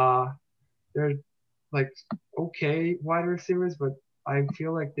 They're like okay wide receivers, but I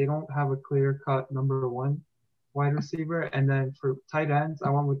feel like they don't have a clear-cut number 1 wide receiver. And then for tight ends, I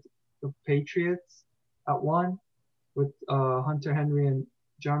went with the Patriots at 1 with Hunter Henry and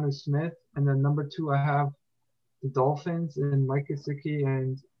Jonnu Smith. And then number 2, I have the Dolphins and Mike Gesicki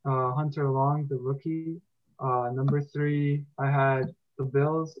and Hunter Long, the rookie. Number 3, I had the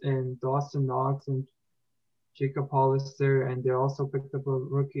Bills and Dawson Knox and Jacob Hollister, and they also picked up a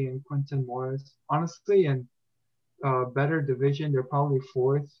rookie in Quinton Morris. Honestly, in better division, they're probably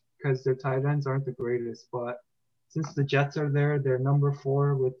 4th because their tight ends aren't the greatest. But since the Jets are there, they're number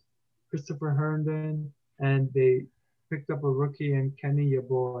 4 with Christopher Herndon, and they picked up a rookie in Kenny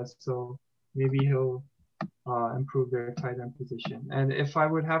Yeboah, so maybe he'll improve their tight end position. And if I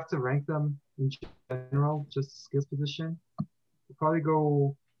would have to rank them in general, just skills position, I'd probably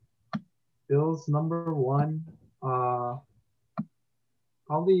go Bills number 1,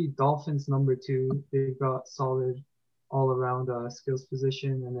 probably Dolphins number 2. They've got solid all around skills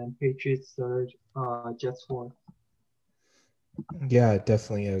position, and then Patriots 3rd, Jets 4th. Yeah,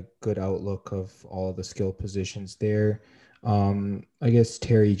 definitely a good outlook of all the skill positions there. I guess,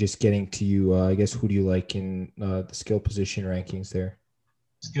 Terry, just getting to you, I guess, who do you like in the skill position rankings there?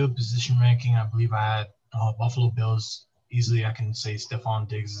 Skill position ranking, I believe I had Buffalo Bills. Easily, I can say Stephon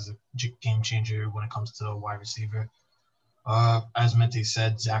Diggs is a game changer when it comes to wide receiver. As Mente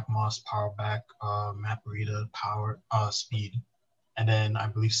said, Zach Moss, power back, Matt Breida, power, speed. And then I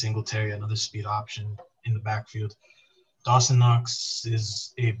believe Singletary, another speed option in the backfield. Dawson Knox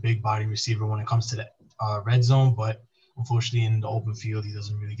is a big body receiver when it comes to the red zone, but unfortunately in the open field, he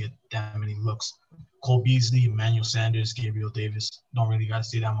doesn't really get that many looks. Cole Beasley, Emmanuel Sanders, Gabriel Davis, don't really got to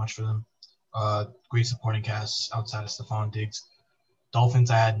say that much for them. Great supporting cast outside of Stephon Diggs. Dolphins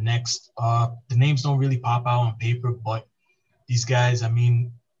I had next. The names don't really pop out on paper, but these guys, I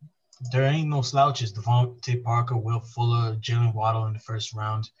mean, there ain't no slouches. Devontae Parker, Will Fuller, Jalen Waddle in the first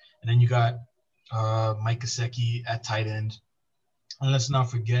round. And then you got Mike Gesicki at tight end. And let's not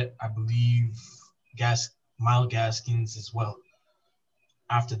forget, I believe, Myles Gaskins as well.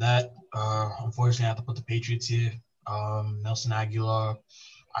 After that, unfortunately, I have to put the Patriots here. Nelson Aguilar.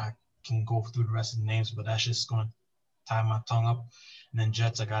 I can go through the rest of the names, but that's just going to tie my tongue up. And then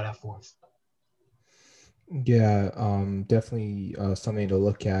Jets, I got at 4th. Yeah, definitely something to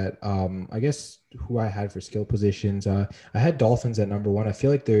look at. I guess who I had for skill positions, I had Dolphins at number 1. I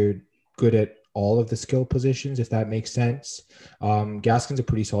feel like they're good at all of the skill positions, if that makes sense. Gaskin's a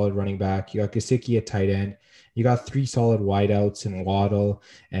pretty solid running back. You got Gesicki at tight end. You got 3 solid wideouts in Waddle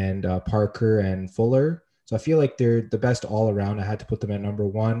and Parker and Fuller. So I feel like they're the best all around. I had to put them at number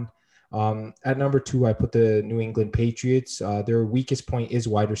 1. At number 2, I put the New England Patriots. Their weakest point is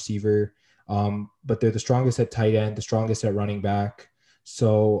wide receiver. But they're the strongest at tight end, the strongest at running back.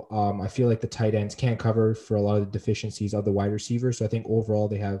 So I feel like the tight ends can't cover for a lot of the deficiencies of the wide receivers. So I think overall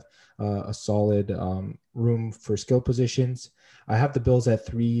they have a solid room for skill positions. I have the Bills at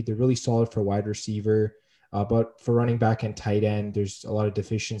 3. They're really solid for wide receiver, but for running back and tight end, there's a lot of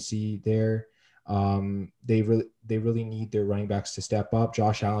deficiency there. They really need their running backs to step up.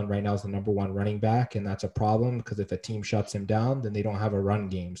 Josh Allen right now is the number 1 running back, and that's a problem because if a team shuts him down, then they don't have a run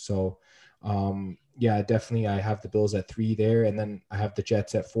game. So yeah, definitely I have the Bills at 3 there, and then I have the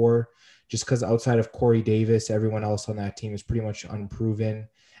Jets at 4, just because outside of Corey Davis, everyone else on that team is pretty much unproven.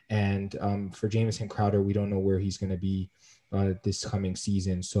 And for Jamison Crowder, we don't know where he's going to be this coming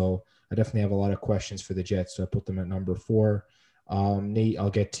season. So I definitely have a lot of questions for the Jets, so I put them at number 4. Nate, I'll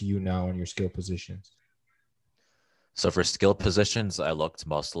get to you now on your skill positions. So for skill positions, I looked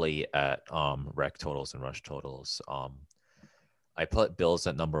mostly at rec totals and rush totals. I put Bills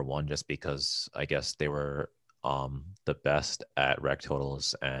at number 1 just because I guess they were the best at rec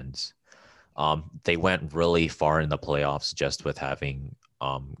totals, and they went really far in the playoffs just with having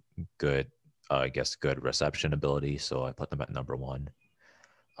good reception ability. So I put them at number 1.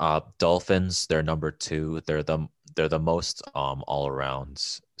 Dolphins, they're number 2. They're the most all around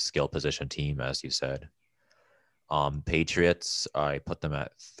skill position team, as you said. Patriots, I put them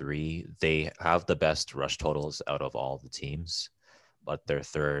at 3. They have the best rush totals out of all the teams, but they're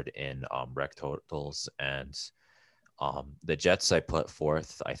 3rd in rec totals. And the Jets, I put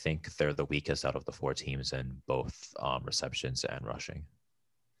 4th. I think they're the weakest out of the 4 teams in both receptions and rushing.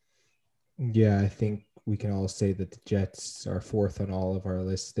 Yeah, I think we can all say that the Jets are 4th on all of our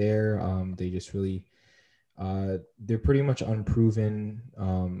lists there. They just really, they're pretty much unproven.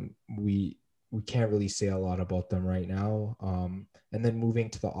 We can't really say a lot about them right now. And then moving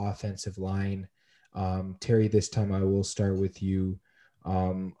to the offensive line, Terry, this time I will start with you.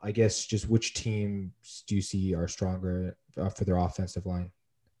 I guess just which teams do you see are stronger for their offensive line?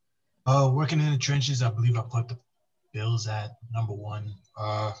 Working in the trenches, I believe I put the Bills at number 1.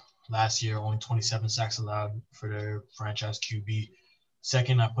 Last year, only 27 sacks allowed for their franchise QB.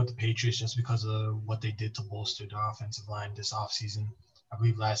 Second, I put the Patriots just because of what they did to bolster the offensive line this offseason. I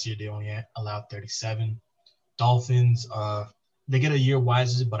believe last year they only allowed 37. Dolphins, they get a year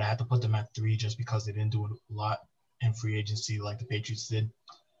wiser, but I had to put them at 3 just because they didn't do a lot in free agency like the Patriots did.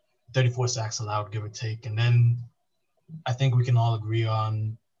 34 sacks allowed, give or take. And then I think we can all agree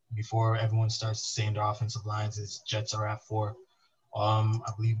on, before everyone starts saying their offensive lines, is Jets are at 4.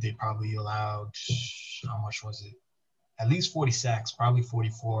 I believe they probably allowed, how much was it? At least 40 sacks, probably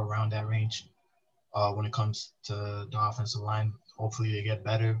 44, around that range. When it comes to the offensive line, hopefully they get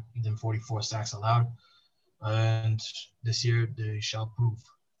better than 44 sacks allowed. And this year they shall prove.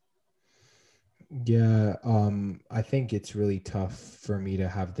 Yeah, I think it's really tough for me to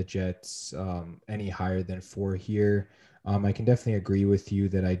have the Jets any higher than 4 here. I can definitely agree with you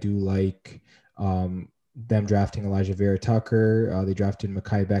that I do like them drafting Elijah Vera Tucker. They drafted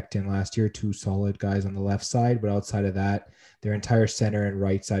Mekhi Becton last year, two solid guys on the left side, but outside of that, their entire center and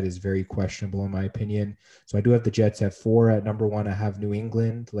right side is very questionable in my opinion. So I do have the Jets at 4. At number 1, I have New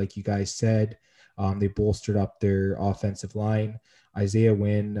England, like you guys said. They bolstered up their offensive line. Isaiah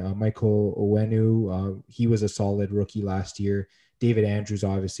Wynn, Michael Owenu, he was a solid rookie last year. David Andrews,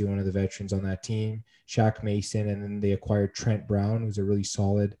 obviously one of the veterans on that team. Shaq Mason, and then they acquired Trent Brown, who's a really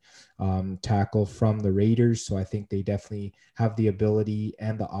solid tackle from the Raiders. So I think they definitely have the ability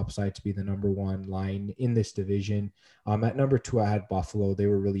and the upside to be the number 1 line in this division. At number 2, I had Buffalo. They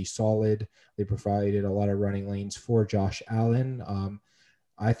were really solid. They provided a lot of running lanes for Josh Allen.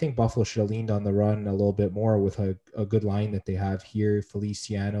 I think Buffalo should have leaned on the run a little bit more with a good line that they have here.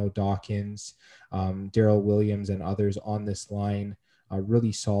 Feliciano, Dawkins, Daryl Williams, and others on this line are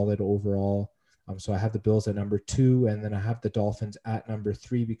really solid overall. So I have the Bills at number 2, and then I have the Dolphins at number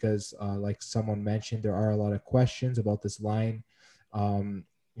 3 because, like someone mentioned, there are a lot of questions about this line. They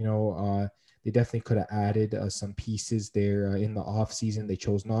definitely could have added some pieces there in the offseason. They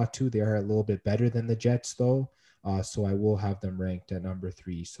chose not to. They are a little bit better than the Jets, though. So I will have them ranked at number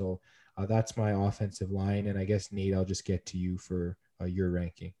 3. So that's my offensive line. And I guess, Nate, I'll just get to you for your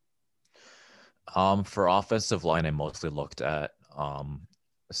ranking. For offensive line, I mostly looked at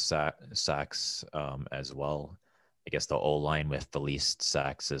sacks as well. I guess the O-line with the least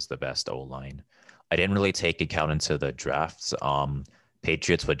sacks is the best O-line. I didn't really take account into the drafts.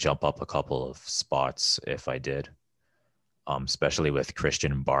 Patriots would jump up a couple of spots if I did, especially with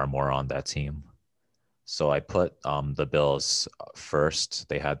Christian Barmore on that team. So I put the Bills first.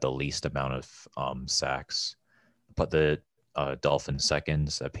 They had the least amount of sacks. Put the Dolphins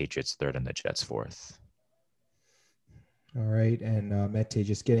second, Patriots third, and the Jets fourth. All right. And Mete,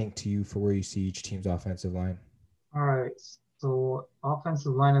 just getting to you for where you see each team's offensive line. All right. So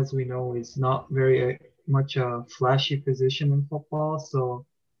offensive line, as we know, is not very much a flashy position in football. So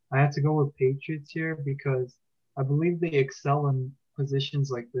I had to go with Patriots here because I believe they excel in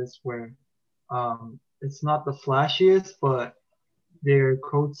positions like this where it's not the flashiest, but they're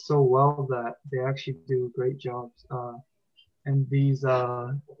coached so well that they actually do great jobs in these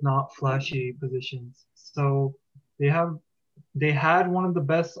not flashy positions. So they have they had one of the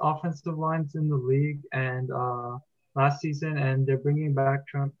best offensive lines in the league and last season, and they're bringing back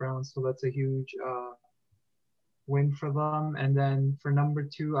Trent Brown, so that's a huge win for them. And then for number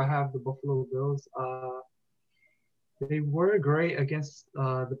 2, I have the Buffalo Bills. They were great against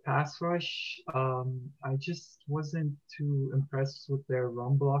the pass rush. I just wasn't too impressed with their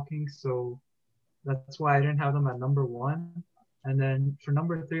run blocking, so that's why I didn't have them at number 1. And then for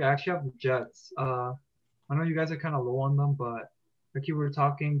number 3, I actually have the Jets. I know you guys are kind of low on them, but like you were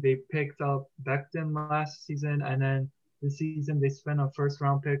talking, they picked up Becton last season, and then this season they spent a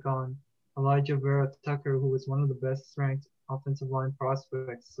first-round pick on Elijah Vera Tucker, who was one of the best ranked offensive line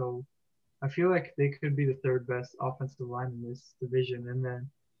prospects. So I feel like they could be the 3rd best offensive line in this division. And then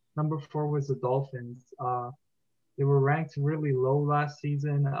number 4 was the Dolphins. They were ranked really low last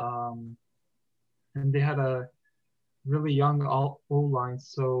season, and they had a really young O-line,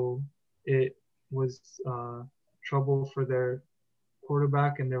 so it was trouble for their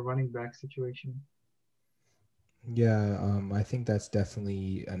quarterback and their running back situation. Yeah, I think that's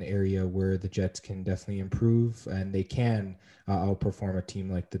definitely an area where the Jets can definitely improve, and they can outperform a team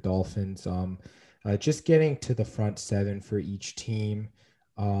like the Dolphins. Just getting to the front 7 for each team,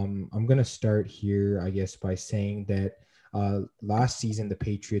 I'm going to start here, I guess, by saying that last season the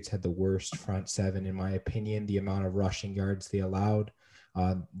Patriots had the worst front 7, in my opinion. The amount of rushing yards they allowed,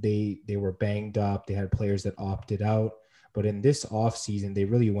 they were banged up. They had players that opted out. But in this offseason, they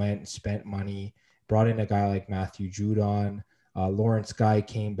really went and spent money, brought in a guy like Matthew Judon. Lawrence Guy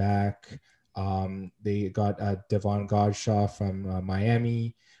came back. They got Devon Godshaw from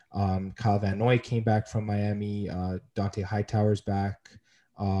Miami. Kyle Van Noy came back from Miami. Dante Hightower's back.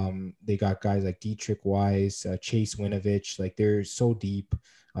 They got guys like Dietrich Wise, Chase Winovich. Like, they're so deep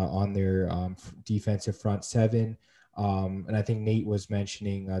on their defensive front 7. And I think Nate was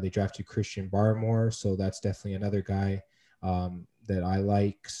mentioning they drafted Christian Barmore. So that's definitely another guy that I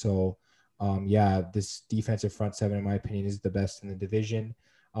like. So, this defensive front 7, in my opinion, is the best in the division.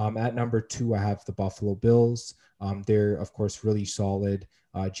 At number 2, I have the Buffalo Bills. They're, of course, really solid.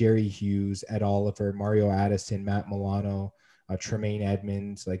 Jerry Hughes, Ed Oliver, Mario Addison, Matt Milano, Tremaine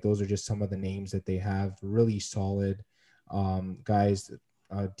Edmonds. Like, those are just some of the names that they have. Really solid guys,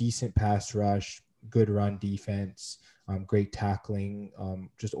 decent pass rush, good run defense, great tackling,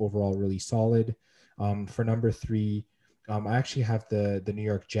 just overall really solid. For number 3, I actually have the New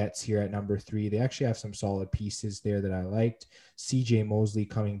York Jets here at number 3. They actually have some solid pieces there that I liked. CJ Mosley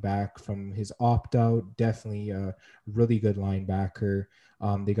coming back from his opt-out, definitely a really good linebacker.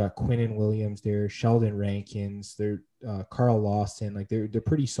 They got Quinnen Williams there, Sheldon Rankins, they're Carl Lawson. Like, they're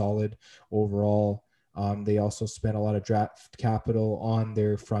pretty solid overall. They also spent a lot of draft capital on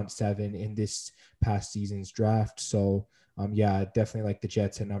their front 7 in this past season's draft. So yeah, definitely like the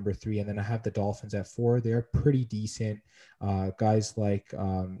Jets at number 3. And then I have the Dolphins at 4. They're pretty decent. Guys like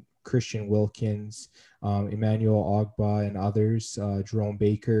Christian Wilkins, Emmanuel Ogba, and others, Jerome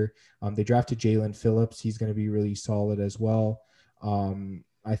Baker. They drafted Jalen Phillips. He's going to be really solid as well.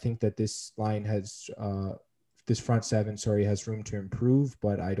 I think that this line has this front 7, has room to improve,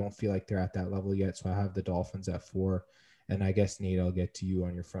 but I don't feel like they're at that level yet. So I have the Dolphins at 4. And I guess, Nate, I'll get to you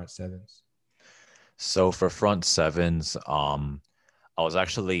on your front 7s. So for front 7s, I was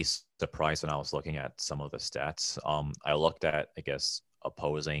actually surprised when I was looking at some of the stats. I looked at, I guess,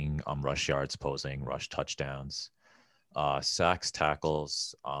 opposing rush yards, opposing rush touchdowns, sacks,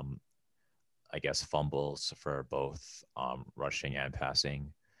 tackles, I guess fumbles for both rushing and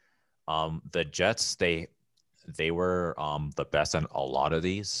passing. The Jets, they were the best in a lot of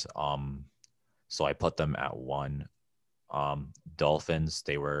these. So I put them at 1. Dolphins,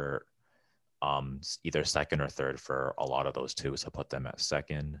 they were either second or third for a lot of those too, so I put them at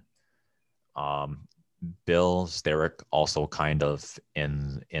 2nd. Bills, they were also kind of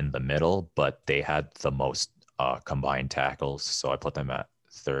in the middle, but they had the most combined tackles, so I put them at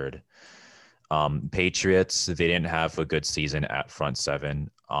 3rd. Patriots, they didn't have a good season at front 7.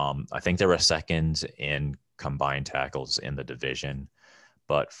 I think they were 2nd in combined tackles in the division,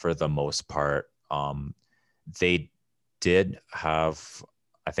 but for the most part, they did have,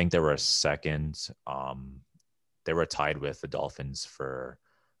 I think they were 2nd. They were tied with the Dolphins for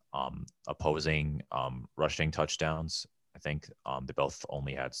opposing rushing touchdowns. I think they both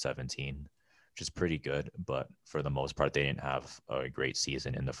only had 17, which is pretty good. But for the most part, they didn't have a great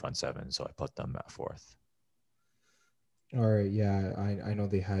season in the front 7, so I put them at 4th. All right, yeah, I know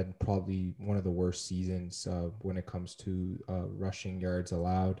they had probably one of the worst seasons when it comes to rushing yards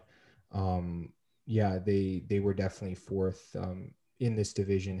allowed. Yeah, they were definitely 4th in this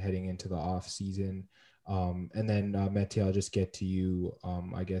division heading into the off season. And then Mete, I'll just get to you,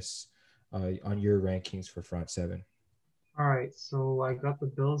 I guess, on your rankings for front 7. All right, so I got the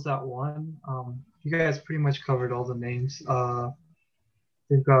Bills at 1. You guys pretty much covered all the names.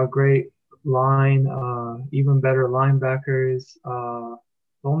 They've got a great line, even better linebackers. The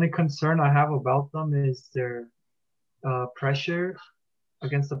only concern I have about them is their pressure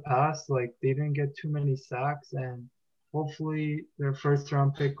against the pass. Like, they didn't get too many sacks, and hopefully their first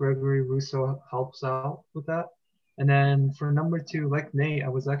round pick, Gregory Rousseau, helps out with that. And then for number 2, like Nate, I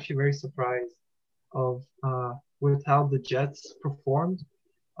was actually very surprised of with how the Jets performed.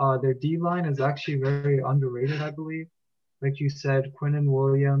 Their D line is actually very underrated, I believe. Like you said, Quinnen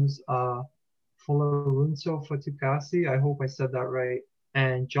Williams, Folorunso Fatukasi, I hope I said that right,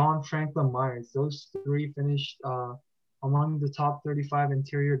 and John Franklin Myers. Those 3 finished among the top 35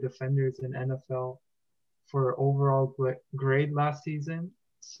 interior defenders in NFL for overall grade last season.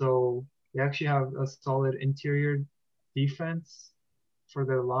 So they actually have a solid interior defense for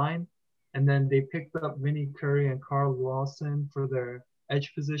their line. And then they picked up Vinny Curry and Carl Lawson for their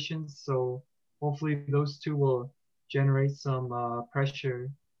edge positions. So hopefully those 2 will generate some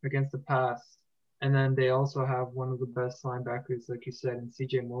pressure against the pass. And then they also have one of the best linebackers, like you said, in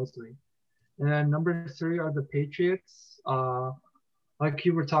CJ Mosley. And then number 3 are the Patriots. Like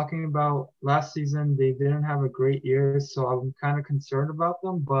you were talking about last season, they didn't have a great year, so I'm kind of concerned about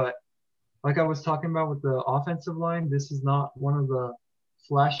them. But like I was talking about with the offensive line, this is not one of the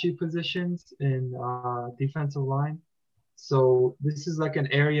flashy positions in defensive line. So this is like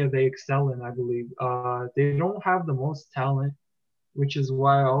an area they excel in, I believe. They don't have the most talent, which is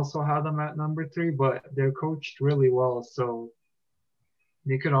why I also have them at number 3, but they're coached really well. So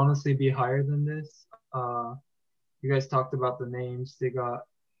they could honestly be higher than this. You guys talked about the names. They got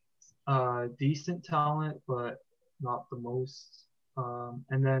decent talent, but not the most.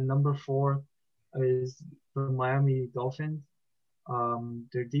 And then number 4 is the Miami Dolphins.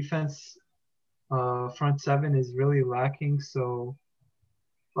 Their defense front 7 is really lacking, so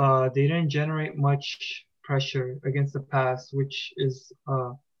they didn't generate much pressure against the pass, which is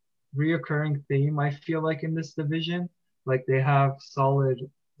a reoccurring theme, I feel like, in this division. Like they have solid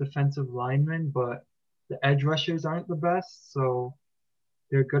defensive linemen, but the edge rushers aren't the best. So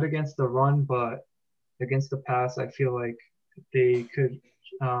they're good against the run, but against the pass, I feel like they could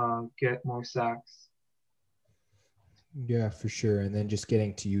get more sacks. Yeah, for sure. And then just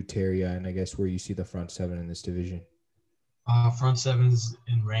getting to you, Terry, and I guess where you see the front seven in this division. Front sevens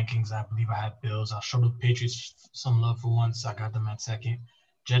in rankings, I believe I had Bills. I'll show the Patriots some love for once. I got them at second.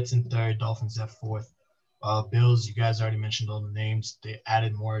 Jets in third, Dolphins at fourth. Bills, you guys already mentioned all the names. They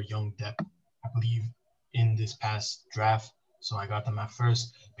added more young depth, I believe, in this past draft. So I got them at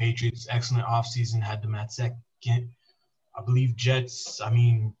first. Patriots, excellent offseason, had them at second. I believe Jets, I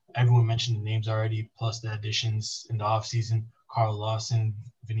mean, everyone mentioned the names already, plus the additions in the offseason. Carl Lawson,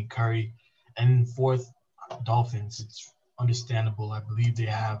 Vinny Curry. And fourth, Dolphins. It's understandable. I believe they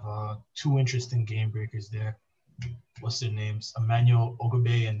have two interesting game breakers there. What's their names? Emmanuel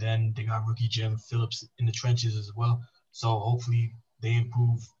Ogbe, and then they got rookie Jim Phillips in the trenches as well. So hopefully they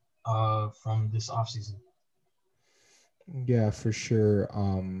improve from this offseason. Yeah, for sure.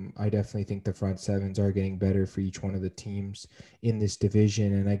 I definitely think the front sevens are getting better for each one of the teams in this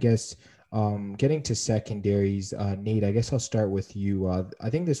division. And I guess getting to secondaries, Nate, I guess I'll start with you. I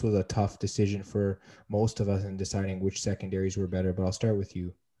think this was a tough decision for most of us in deciding which secondaries were better, but I'll start with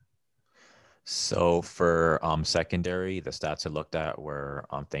you. So for secondary, the stats I looked at were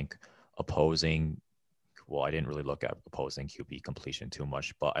think opposing. Well, I didn't really look at opposing QB completion too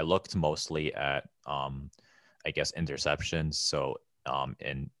much, but I looked mostly at I guess interceptions. So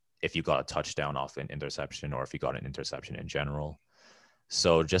and if you got a touchdown off an interception, or if you got an interception in general.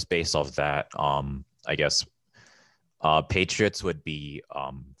 So just based off that, I guess Patriots would be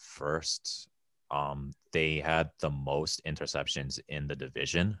first. They had the most interceptions in the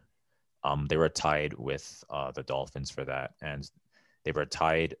division. They were tied with the Dolphins for that, and they were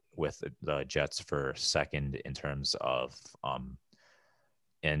tied with the Jets for second in terms of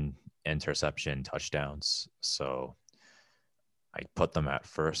in interception touchdowns. So I put them at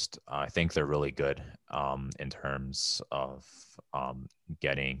first. I think they're really good in terms of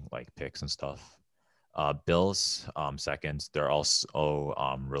getting like picks and stuff. Bills second. They're also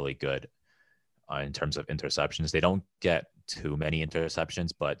really good in terms of interceptions. They don't get too many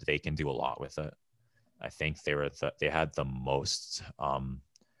interceptions, but they can do a lot with it. I think they had the most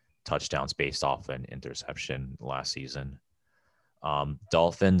touchdowns based off an interception last season.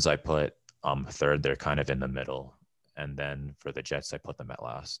 Dolphins, I put third. They're kind of in the middle. And then for the Jets, I put them at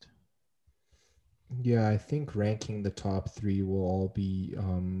last. Yeah, I think ranking the top three will all be,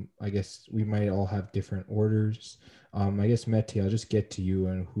 I guess we might all have different orders. I guess, Mete, I'll just get to you.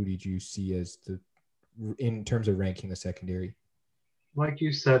 And who did you see as in terms of ranking the secondary? Like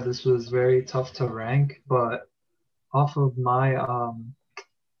you said, this was very tough to rank, but off of my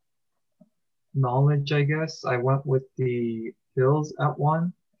knowledge, I guess, I went with the Bills at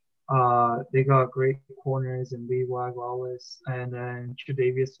one. They got great corners in Levi Wallace and then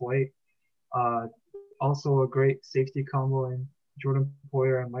Tre'Davious White. Also a great safety combo in Jordan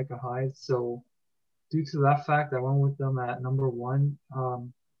Poyer and Micah Hyde. So due to that fact, I went with them at number one.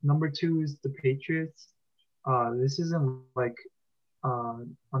 Number two is the Patriots. This isn't like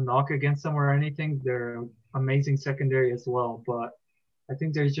a knock against them or anything. They're amazing secondary as well, but I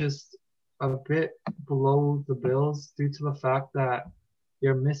think they're just a bit below the Bills due to the fact that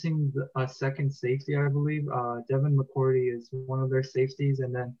they're missing a second safety, I believe. Devin McCourty is one of their safeties,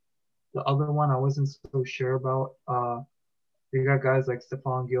 and then the other one I wasn't so sure about. They got guys like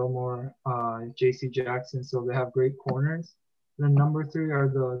Stephon Gilmore, J.C. Jackson, so they have great corners. Then number three are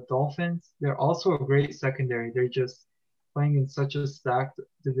the Dolphins. They're also a great secondary. They're just playing in such a stacked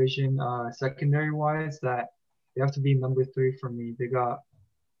division secondary-wise that they have to be number three for me. They got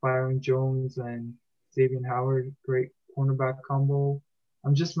Byron Jones and Xavier Howard, great cornerback combo.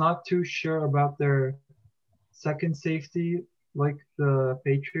 I'm just not too sure about their second safety like the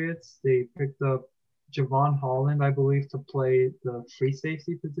Patriots. They picked up Javon Holland, I believe, to play the free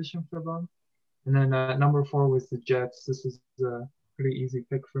safety position for them. And then number four was the Jets. This is a pretty easy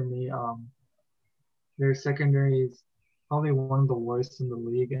pick for me. Their secondary is probably one of the worst in the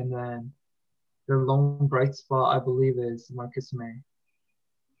league. And then their lone bright spot, I believe, is Marcus May.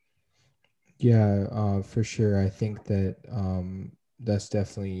 Yeah, for sure. I think that that's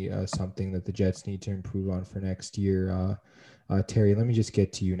definitely something that the Jets need to improve on for next year. Terry, let me just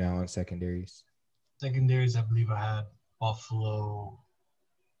get to you now on secondaries. Secondaries, I believe I had Buffalo.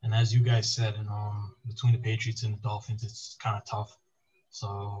 And as you guys said, between the Patriots and the Dolphins, it's kind of tough.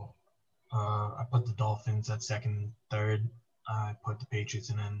 So I put the Dolphins at second, third. I put the Patriots,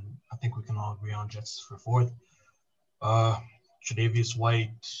 and then I think we can all agree on Jets for fourth. Tre'Davious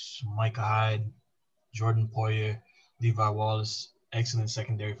White, Micah Hyde, Jordan Poyer, Levi Wallace, excellent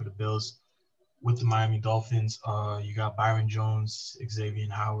secondary for the Bills. With the Miami Dolphins, you got Byron Jones,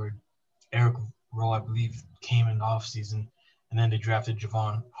 Xavier Howard, Eric Rowe, I believe, came in the offseason. And then they drafted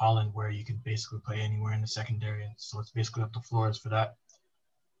Javon Holland, where you could basically play anywhere in the secondary. So it's basically up to Flores for that.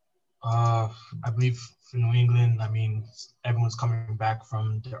 I believe for New England, I mean, everyone's coming back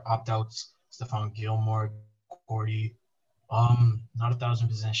from their opt-outs. Stephon Gilmore, Gordy, not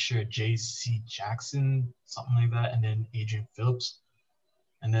 1,000% sure. J.C. Jackson, something like that, and then Adrian Phillips,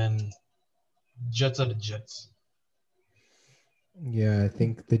 and then Jets are the Jets. Yeah, I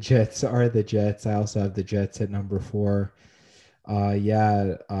think the Jets are the Jets. I also have the Jets at number 4.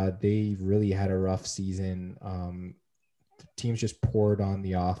 They really had a rough season. Teams just poured on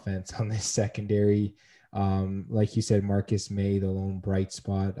the offense on this secondary. Like you said, Marcus May, the lone bright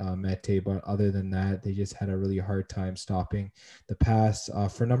spot, Mete, but other than that, they just had a really hard time stopping the pass.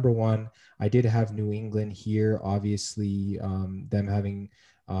 For number 1, I did have New England here. Obviously, them having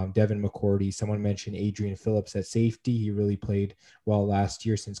Devin McCourty. Someone mentioned Adrian Phillips at safety. He really played well last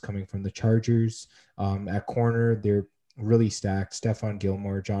year since coming from the Chargers. At corner, they're really stacked. Stephon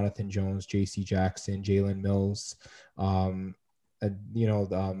Gilmore, Jonathan Jones, J.C. Jackson, Jalen Mills.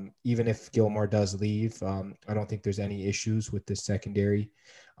 Even if Gilmore does leave, I don't think there's any issues with this secondary.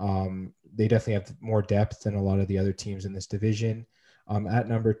 They definitely have more depth than a lot of the other teams in this division. At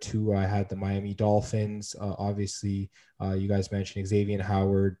number 2, I had the Miami Dolphins. Obviously, you guys mentioned Xavier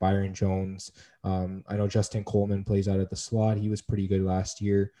Howard, Byron Jones. I know Justin Coleman plays out of the slot. He was pretty good last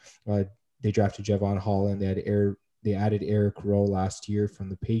year. They drafted Javon Holland. They added Eric Rowe last year from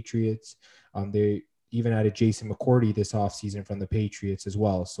the Patriots. They even added Jason McCourty this offseason from the Patriots as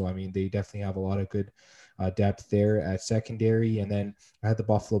well. So, I mean, they definitely have a lot of good depth there at secondary. And then I had the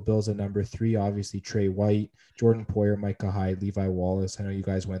Buffalo Bills at number 3, obviously Trey White, Jordan Poyer, Micah Hyde, Levi Wallace. I know you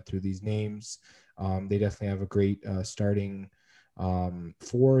guys went through these names. They definitely have a great starting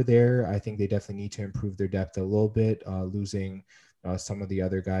 4 there. I think they definitely need to improve their depth a little bit, losing some of the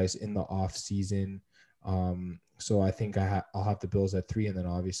other guys in the offseason. So I think I'll have the Bills at 3, and then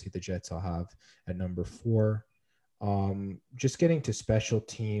obviously the Jets I'll have at number 4. Just getting to special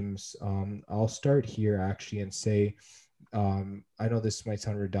teams, I'll start here actually and say, I know this might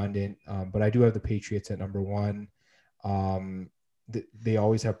sound redundant, but I do have the Patriots at number 1. They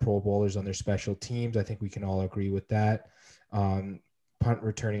always have Pro Bowlers on their special teams. I think we can all agree with that. Punt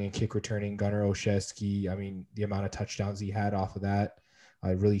returning and kick returning, Gunnar Olszewski, I mean, the amount of touchdowns he had off of that,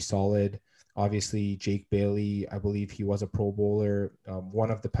 really solid. Obviously, Jake Bailey, I believe he was a Pro Bowler one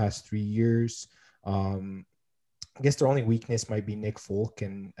of the past 3 years. I guess their only weakness might be Nick Folk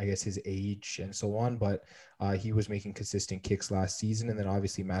and I guess his age and so on, but he was making consistent kicks last season. And then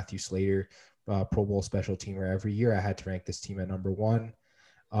obviously Matthew Slater, Pro Bowl special teamer every year. I had to rank this team at number 1.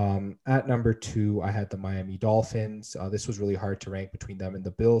 At number 2, I had the Miami Dolphins. This was really hard to rank between them and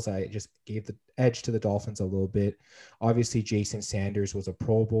the Bills. I just gave the edge to the Dolphins a little bit. Obviously, Jason Sanders was a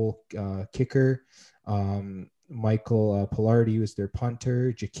Pro Bowl kicker. Michael Pilardi was their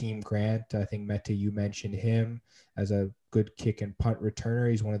punter. Jakeem Grant, I think Mete, you mentioned him as a good kick and punt returner.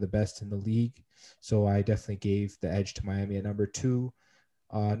 He's one of the best in the league. So I definitely gave the edge to Miami at number 2.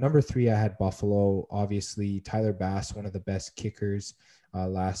 Number 3, I had Buffalo. Obviously, Tyler Bass, one of the best kickers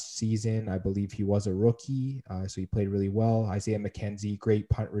last season. I believe he was a rookie, so he played really well. Isaiah McKenzie, great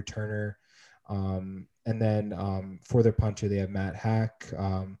punt returner. And then for their punter, they have Matt Hack.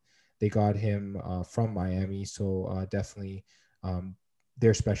 They got him from Miami, so definitely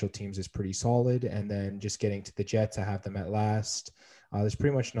their special teams is pretty solid. And then just getting to the Jets, I have them at last. There's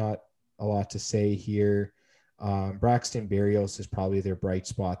pretty much not a lot to say here. Braxton Berrios is probably their bright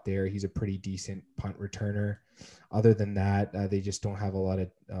spot there. He's a pretty decent punt returner. Other than that, they just don't have a lot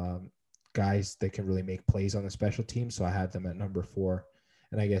of guys that can really make plays on the special team. So I had them at number 4.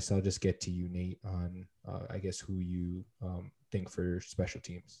 And I guess I'll just get to you, Nate, on I guess who you think for special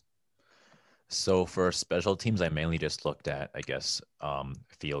teams. So for special teams, I mainly just looked at, I guess,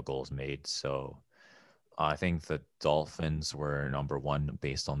 field goals made. So I think the Dolphins were number 1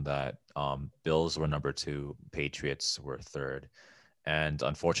 based on that. Bills were number 2. Patriots were 3rd. And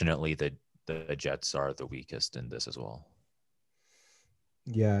unfortunately, the Jets are the weakest in this as well.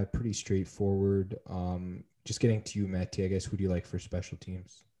 Yeah, pretty straightforward. Just getting to you, Matty, I guess, who do you like for special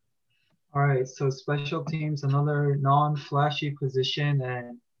teams? All right, so special teams, another non-flashy position,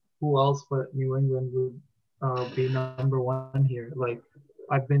 and who else but New England would be number 1 here? Like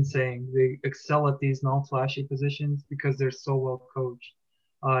I've been saying, they excel at these non-flashy positions because they're so well coached.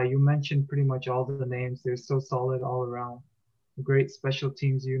 You mentioned pretty much all the names. They're so solid all around. a great special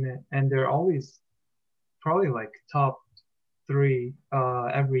teams unit, and they're always probably like top three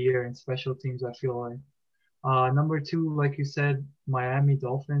every year in special teams, I feel like. Number two, like you said, Miami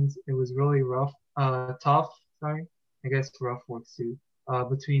Dolphins. It was really tough, sorry. I guess rough works too,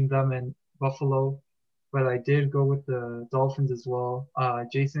 between them and Buffalo. But I did go with the Dolphins as well.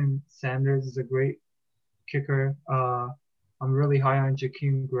 Jason Sanders is a great kicker. I'm really high on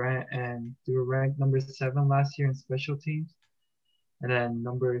Jakeem Grant, and they were ranked number 7 last year in special teams. And then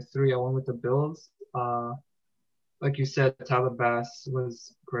number 3, I went with the Bills. Like you said, Tyler Bass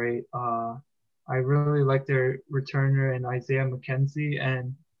was great. I really like their returner and Isaiah McKenzie,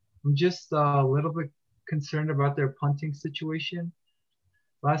 and I'm just a little bit concerned about their punting situation.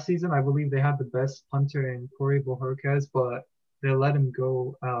 Last season, I believe they had the best punter in Corey Bojorquez, but they let him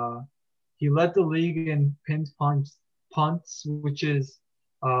go. He led the league in pinned punts, which is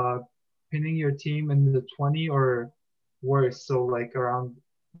pinning your team in the 20 or worse, so like around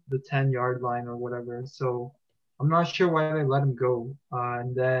the 10-yard line or whatever. So I'm not sure why they let him go.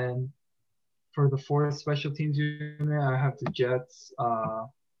 And then for the fourth special teams unit, I have the Jets.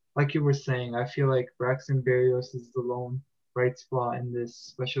 Like you were saying, I feel like Braxton Berrios is the lone bright spot in this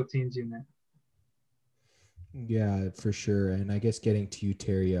special teams unit. Yeah, for sure. And I guess getting to you,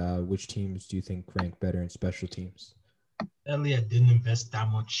 Terry, which teams do you think rank better in special teams? Sadly, I didn't invest that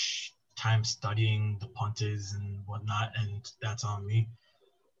much time studying the punters and whatnot, and that's on me.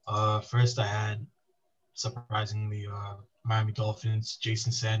 First, I had, surprisingly, Miami Dolphins,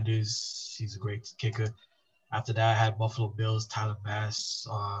 Jason Sanders. He's a great kicker. After that, I had Buffalo Bills, Tyler Bass.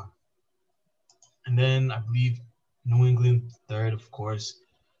 And then I believe New England third, of course.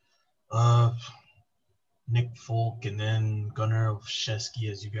 Nick Folk, and then Gunnar Olszewski,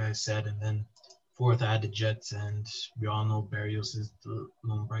 as you guys said. And then fourth, I had the Jets, and we all know Berrios is the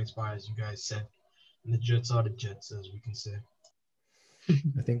lone bright spot, as you guys said. And the Jets are the Jets, as we can say.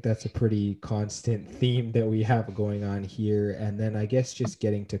 I think that's a pretty constant theme that we have going on here. And then I guess just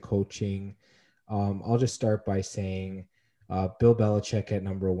getting to coaching, I'll just start by saying Bill Belichick at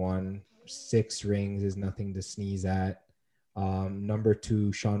number 1, 6 rings is nothing to sneeze at. Number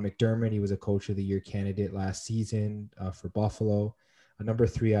 2, Sean McDermott. He was a coach of the year candidate last season for Buffalo. Number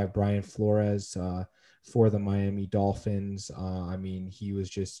 3, I have Brian Flores for the Miami Dolphins. I mean, he was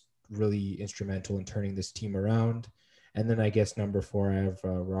just really instrumental in turning this team around. And then I guess number 4, I have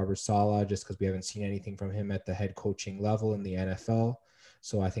Robert Saleh, just because we haven't seen anything from him at the head coaching level in the NFL.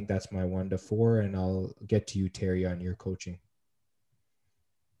 So I think that's my 1 to 4, and I'll get to you, Terry, on your coaching.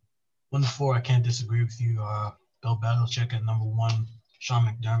 1 to 4, I can't disagree with you. Bill Belichick at number 1, Sean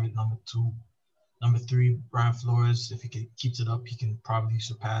McDermott number 2, number 3, Brian Flores. If he keeps it up, he can probably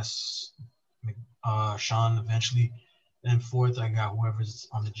surpass Sean eventually. Then 4th, I got whoever's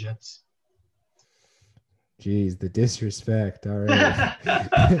on the Jets. Jeez, the disrespect. All right.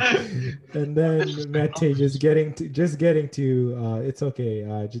 And then Mete, just getting to it's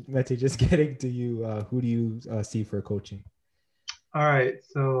okay. Mete, just getting to you. Who do you see for coaching? All right,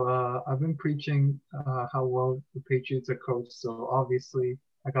 so I've been preaching how well the Patriots are coached. So obviously,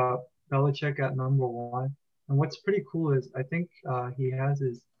 I got Belichick at number 1. And what's pretty cool is I think he has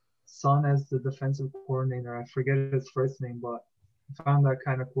his son as the defensive coordinator. I forget his first name, but I found that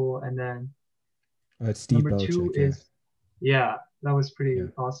kind of cool. And then It's Steve number Belichick, 2 is, yeah, that was pretty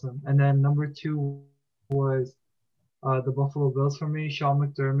awesome. And then number 2 was the Buffalo Bills for me. Sean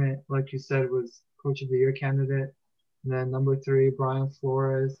McDermott, like you said, was coach of the year candidate. And then number 3, Brian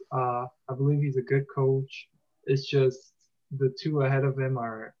Flores. I believe he's a good coach. It's just the 2 ahead of him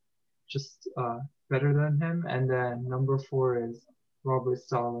are just better than him. And then number 4 is Robert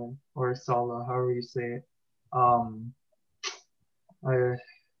Saleh, or Saleh, however you say it.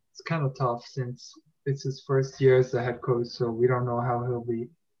 It's kind of tough since it's his first year as the head coach, so we don't know how he'll be.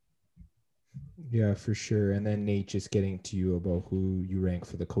 Yeah, for sure. And then Nate, just getting to you about who you rank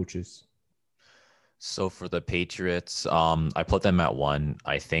for the coaches. So for the Patriots, I put them at 1.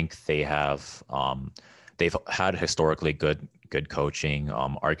 I think they have they've had historically good coaching,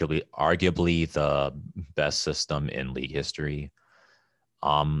 arguably the best system in league history.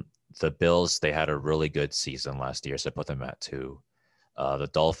 The Bills, they had a really good season last year, so I put them at 2. The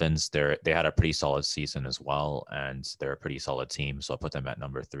Dolphins, they had a pretty solid season as well, and they're a pretty solid team, so I put them at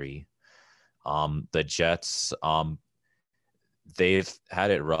number 3. The Jets, they've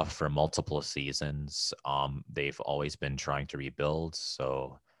had it rough for multiple seasons. They've always been trying to rebuild,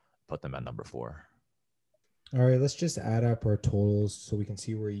 so put them at number 4. All right, let's just add up our totals so we can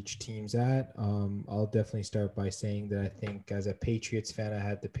see where each team's at. I'll definitely start by saying that I think as a Patriots fan, I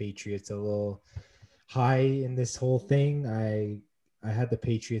had the Patriots a little high in this whole thing. I had the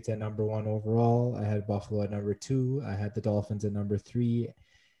Patriots at number 1 overall. I had Buffalo at number 2. I had the Dolphins at number 3.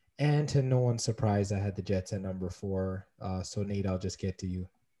 And to no one's surprise, I had the Jets at number 4. So, Nate, I'll just get to you.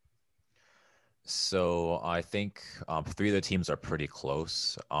 So I think 3 of the teams are pretty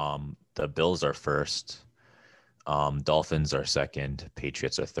close. The Bills are first. Dolphins are second.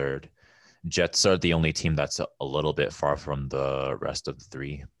 Patriots are third. Jets are the only team that's a little bit far from the rest of the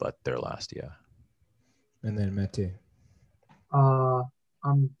 3, but they're last, yeah. And then Mete.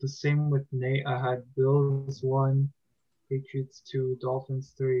 I'm the same with Nate. I had Bills 1, Patriots 2,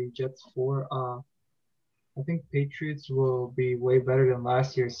 Dolphins 3, Jets 4. I think Patriots will be way better than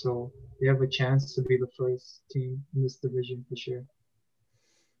last year, so they have a chance to be the first team in this division for sure.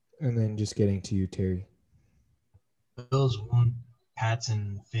 And then just getting to you, Terry. Bills 1, Pats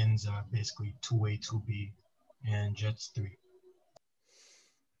and Finns are basically 2A, 2B, and Jets 3.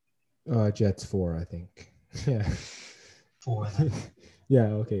 Jets 4, I think. Yeah. 4 then. Yeah,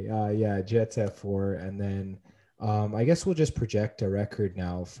 okay. Yeah, Jets at 4. And then I guess we'll just project a record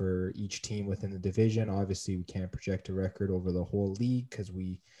now for each team within the division. Obviously, we can't project a record over the whole league because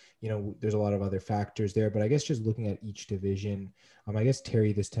there's a lot of other factors there. But I guess just looking at each division, I guess,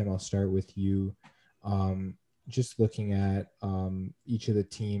 Terry, this time I'll start with you. Just looking at each of the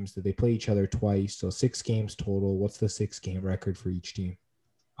teams, that they play each other twice. So 6 games total. What's the 6-game record for each team?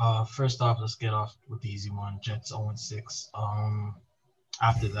 First off, let's get off with the easy one. Jets 0-6.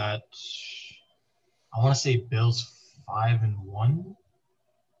 After that, I want to say Bills 5-1.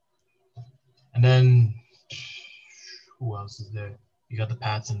 And then who else is there? You got the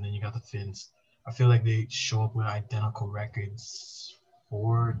Pats and then you got the Finns. I feel like they show up with identical records,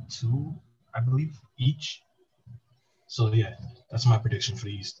 4-2, I believe, each. So yeah, that's my prediction for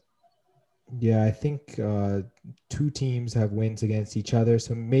the East. Yeah, I think 2 teams have wins against each other,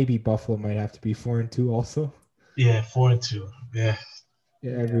 so maybe Buffalo might have to be 4-2 also. Yeah, 4-2. Yeah.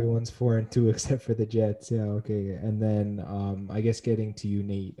 Yeah, everyone's 4-2 except for the Jets. Yeah, okay. And then I guess getting to you,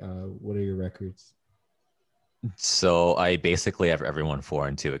 Nate, what are your records? So I basically have everyone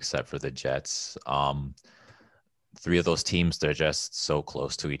 4-2 except for the Jets. 3 of those teams, they're just so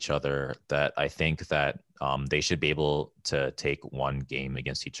close to each other that I think that they should be able to take 1 game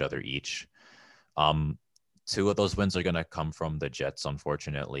against each other each. 2 of those wins are going to come from the Jets,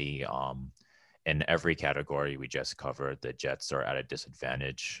 unfortunately. In every category we just covered, the Jets are at a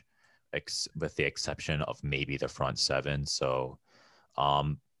disadvantage, with the exception of maybe the front 7. So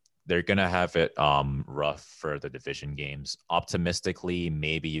they're going to have it rough for the division games. Optimistically,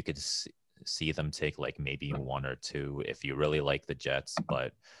 maybe you could see them take like maybe 1 or 2 if you really like the Jets.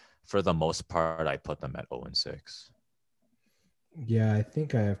 But for the most part, I put them at 0-6. Yeah, I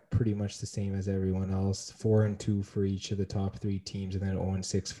think I have pretty much the same as everyone else. 4-2 for each of the top 3 teams, and then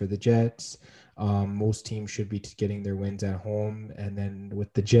 0-6 for the Jets. Most teams should be getting their wins at home, and then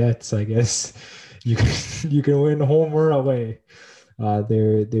with the Jets, I guess you can win home or away.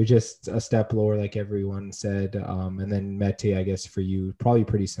 They're just a step lower, like everyone said. And then Mete, I guess for you, probably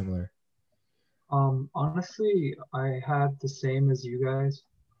pretty similar. Honestly, I had the same as you guys,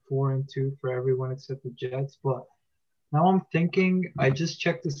 4-2 for everyone except the Jets, but now I'm thinking, I just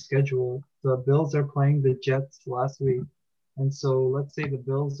checked the schedule. The Bills are playing the Jets last week. And so let's say the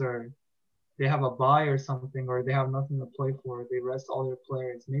Bills they have a bye or something, or they have nothing to play for. They rest all their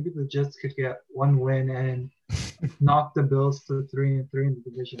players. Maybe the Jets could get 1 win and knock the Bills to 3-3 in the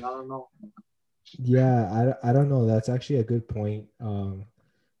division. I don't know. Yeah, I don't know. That's actually a good point.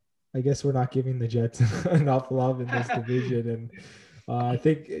 I guess we're not giving the Jets enough love in this division, and I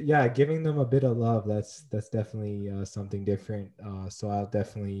think, yeah, giving them a bit of love, that's definitely something different. So I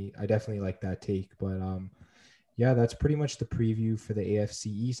definitely like that take. But yeah, that's pretty much the preview for the AFC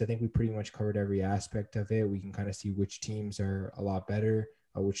East. I think we pretty much covered every aspect of it. We can kind of see which teams are a lot better,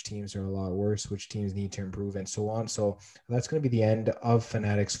 which teams are a lot worse, which teams need to improve, and so on. So that's going to be the end of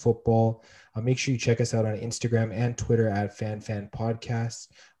Fanatics Football. Make sure you check us out on Instagram and Twitter at FanFanPodcast.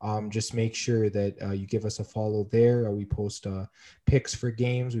 Just make sure that you give us a follow there. We post picks for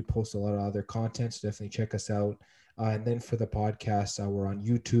games. We post a lot of other content, so definitely check us out. And then for the podcast, we're on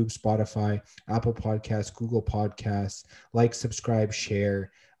YouTube, Spotify, Apple Podcasts, Google Podcasts. Like, subscribe,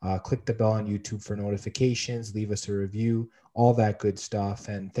 share. Click the bell on YouTube for notifications. Leave us a review. All that good stuff.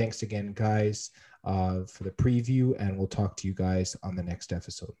 And thanks again, guys, for the preview. And we'll talk to you guys on the next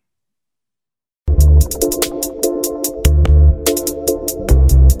episode.